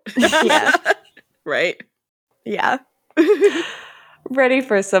 2. Yeah. Right. Yeah. Ready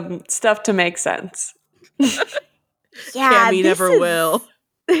for some stuff to make sense. Yeah, Cammy this never is- will.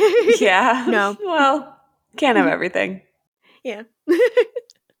 Yeah. No. Well, can't have everything. Yeah.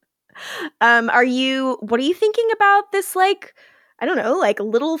 What are you thinking about this, like, I don't know, like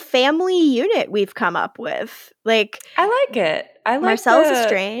little family unit we've come up with? Like, I like it. I like Marcel's the-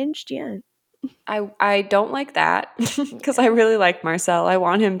 estranged, yeah. I don't like that because I really like Marcel. I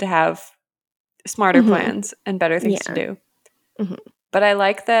want him to have smarter Mhm. plans and better things to Yeah. do. Mhm. But I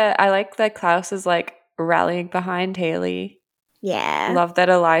like that Klaus is like rallying behind Haley. Yeah. I love that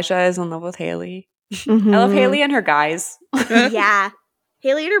Elijah is in love with Haley. Mhm. I love Haley and her guys. Yeah.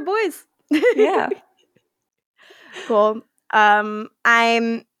 Haley and her boys. Yeah. Cool.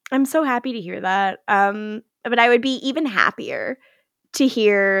 I'm so happy to hear that. But I would be even happier to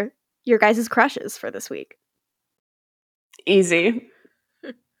hear your guys' crushes for this week. Easy.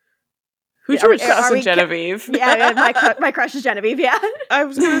 Who's Yeah, your are Klaus we- and Genevieve. Yeah, my crush is Genevieve, yeah. I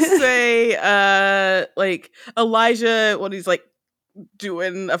was gonna say like Elijah when he's like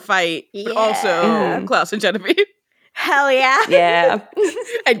doing a fight, but also Yeah. Klaus and Genevieve. Hell yeah. Yeah.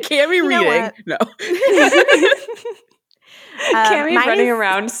 And Cammy You know reading. what? No. Cammy mine running is-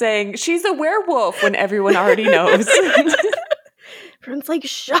 around saying she's a werewolf when everyone already knows. Everyone's like,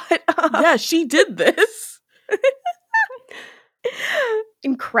 shut up. Yeah, she did this.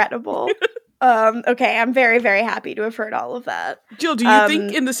 Incredible. Okay, I'm very, very happy to have heard all of that. Jill, do you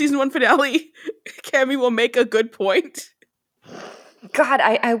think in the season 1 finale Cammy will make a good point? God,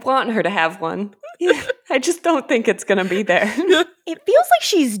 I want her to have one. I just don't think it's going to be there. It feels like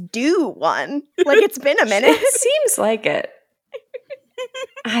she's due one. Like it's been a minute. It seems like it.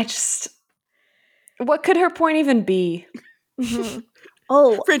 What could her point even be? Mhm.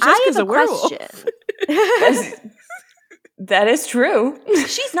 Oh, Francesca's I have a werewolf. question. That is true.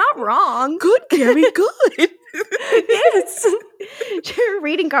 She's not wrong. Good, Gabby, good. Yes. Your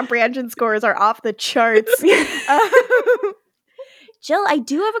reading comprehension scores are off the charts. Jill, I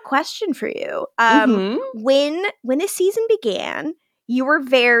do have a question for you. Mhm. When this season began, you were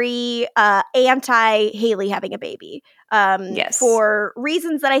very anti Haley having a baby. Yes. For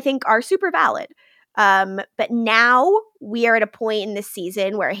reasons that I think are super valid. But now we are at a point in this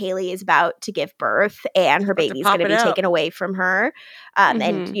season where Haley is about to give birth and her About to baby's pop going to it be out. taken away from her and,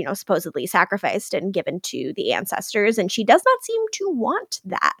 Mhm. you know, supposedly sacrificed and given to the ancestors. And she does not seem to want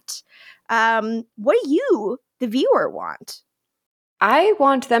that. What do you, the viewer, want? I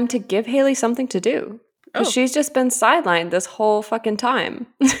want them to give Haley something to do. Because Oh. she's just been sidelined this whole fucking time.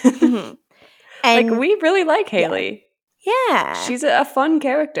 Mhm. Like, And we really like Haley. yeah, She's a fun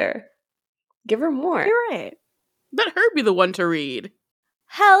character. Give her more. you're right. Let her be the one to read.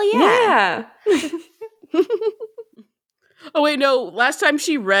 Hell yeah. Yeah. Oh, wait, no. Last time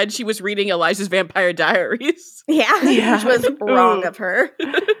she read, she was reading Elijah's Vampire Diaries. Yeah, Yeah. which was wrong Ooh. of her.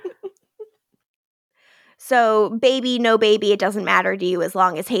 So, baby, no baby, it doesn't matter to you as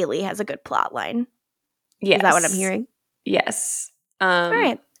long as Haley has a good plot line. Yes. Is that what I'm hearing? Yes. All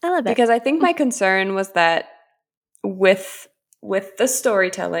right, I love it. Because I think my concern was that with the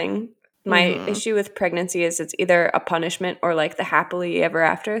storytelling, my Mhm. issue with pregnancy is it's either a punishment or like the happily ever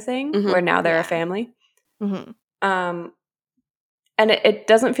after thing Mhm. where now they're Yeah. a family. Mhm. And it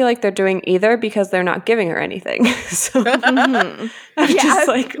doesn't feel like they're doing either because they're not giving her anything. So Mhm. I'm Yeah. just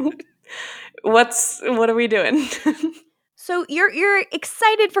like, what are we doing? So you're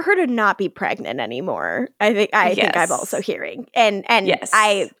excited for her to not be pregnant anymore. I think I'm Yes. also hearing, and Yes.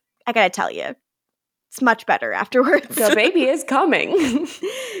 I gotta tell you, it's much better afterwards. The baby is coming.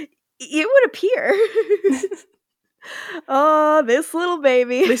 It would appear. Oh, this little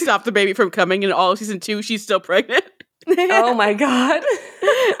baby. They stopped the baby from coming in all of season 2. She's still pregnant. Oh my God.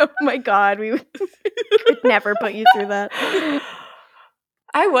 Oh my God, we could never put you through that.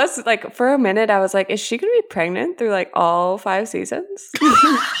 I was like, for a minute, I was like, is she going to be pregnant through like all 5 seasons?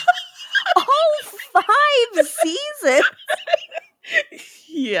 All 5 seasons.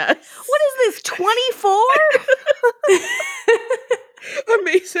 Yes. What is this? 24?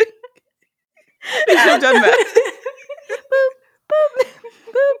 Amazing. They should have done that.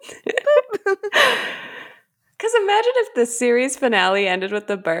 Because imagine if the series finale ended with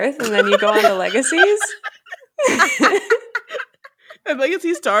the birth and then you go on to Legacies. And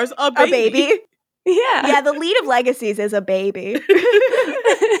Legacy stars a A baby. baby. Yeah. Yeah, the lead of Legacies is a baby.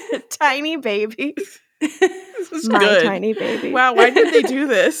 Tiny baby. This is My good. tiny baby. Wow, why did they do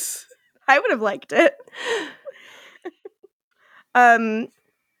this? I would have liked it.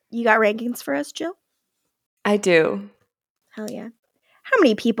 You got rankings for us, Jill? I do. Hell yeah. How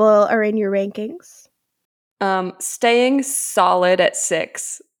many people are in your rankings? Staying solid at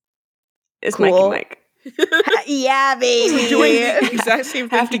 6 is Mikey Cool. Mike. Yeah, baby. Doing the exact same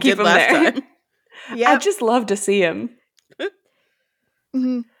thing Have to he keep did him last there. time. I Yeah. just love to see him.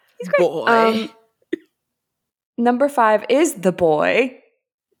 Mhm. Boy. Number 5 is the boy,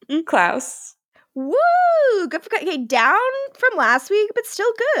 Mm. Klaus. Woo! Good for okay, down from last week, but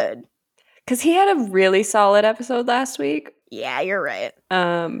still good. Because he had a really solid episode last week. Yeah, you're right.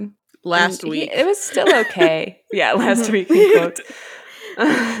 Last and week. it was still okay. Yeah, last Mhm. week, in quotes.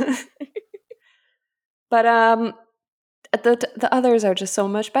 But the others are just so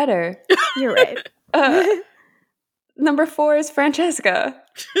much better. You're right. Number 4 is Francesca.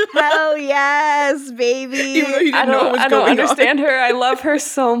 Hell yes, baby. Even though you I didn't know what was don't going understand her. I love her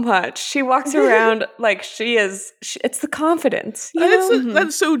so much. She walks around like she is. It's the confidence. You on. know?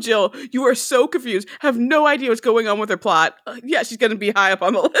 That's so Jill. You are so confused. Have no idea what's going on with her plot. Yeah, she's going to be high up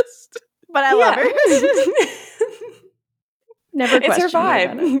on the list. But I love her. Never It's her questioned about it.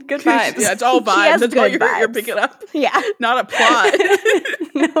 vibe. Good vibes. Yeah, it's all She vibes. has That's all good you're vibes. picking up. Yeah, Not a plot.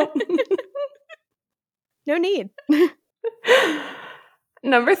 No. no need.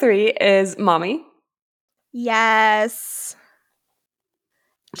 Number 3 is Mommy. Yes.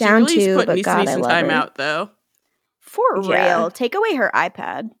 She Down really two, put but Nisa God, needs I some love time her. out, though. For Yeah. real. Take away her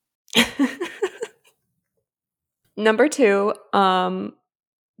iPad. Number 2,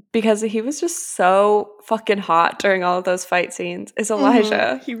 because he was just so fucking hot during all of those fight scenes, is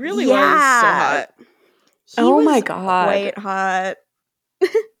Elijah. He really was so Yeah. hot. He Oh my was God. quite hot.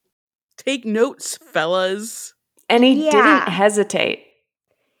 Take notes, fellas. And he Yeah. didn't hesitate.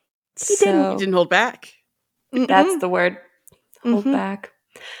 He didn't. He didn't hold back. That's the word. Hold Mhm. back.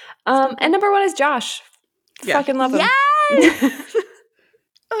 And number 1 is Josh. Yeah. Fucking love him. Yes!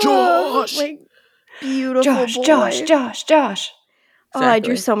 Josh! Like, beautiful boy. Josh. Oh, I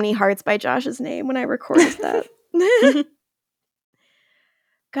drew so many hearts by Josh's name when I recorded that.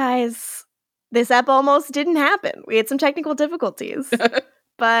 Guys, this ep almost didn't happen. We had some technical difficulties,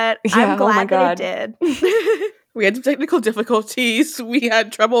 but I'm glad that it did. We had some technical difficulties. We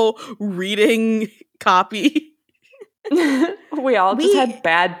had trouble reading copy. We all just had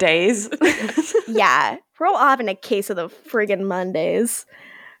bad days. Yeah, we're all having a case of the friggin' Mondays.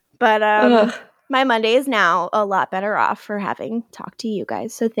 But my Monday is now a lot better off for having talked to you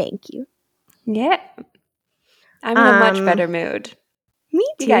guys, so thank you. Yeah. I'm in a much better mood. Me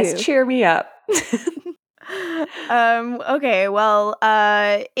too. You guys cheer me up. Okay, well,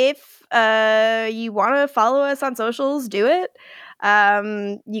 if you want to follow us on socials, do it.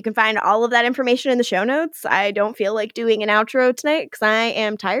 You can find all of that information in the show notes. I don't feel like doing an outro tonight because I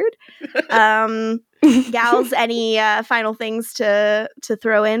am tired. Gals, any final things to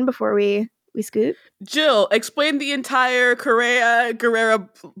throw in before we scoot? Jill, explain the entire Guerrera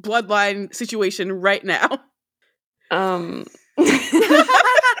bloodline situation right now.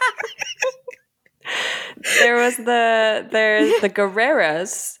 There's the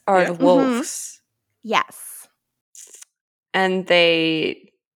Guerreras are the wolves. Yes. And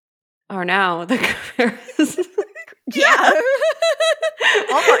they are now the Guerreras. Yeah.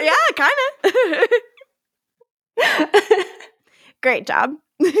 Yeah, kind of. Great job.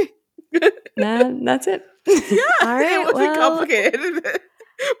 That's it. Yeah, all right, it wasn't complicated, but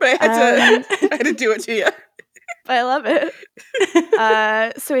I had to do it to you. I love it.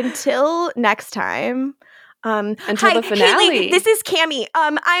 So until next time. Until the finale. Haley, this is Cammie.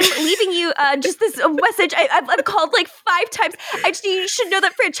 I'm leaving you just this message. I've called like 5 times. You should know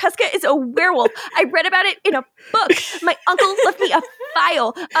that Francesca is a werewolf. I read about it in a book. My uncle left me a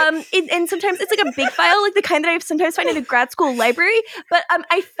file. And sometimes it's like a big file, like the kind that I sometimes find in a grad school library. But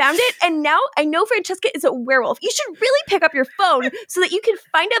I found it, and now I know Francesca is a werewolf. You should really pick up your phone so that you can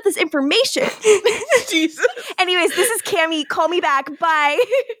find out this information. Jesus. Anyways, this is Cammie. Call me back. Bye.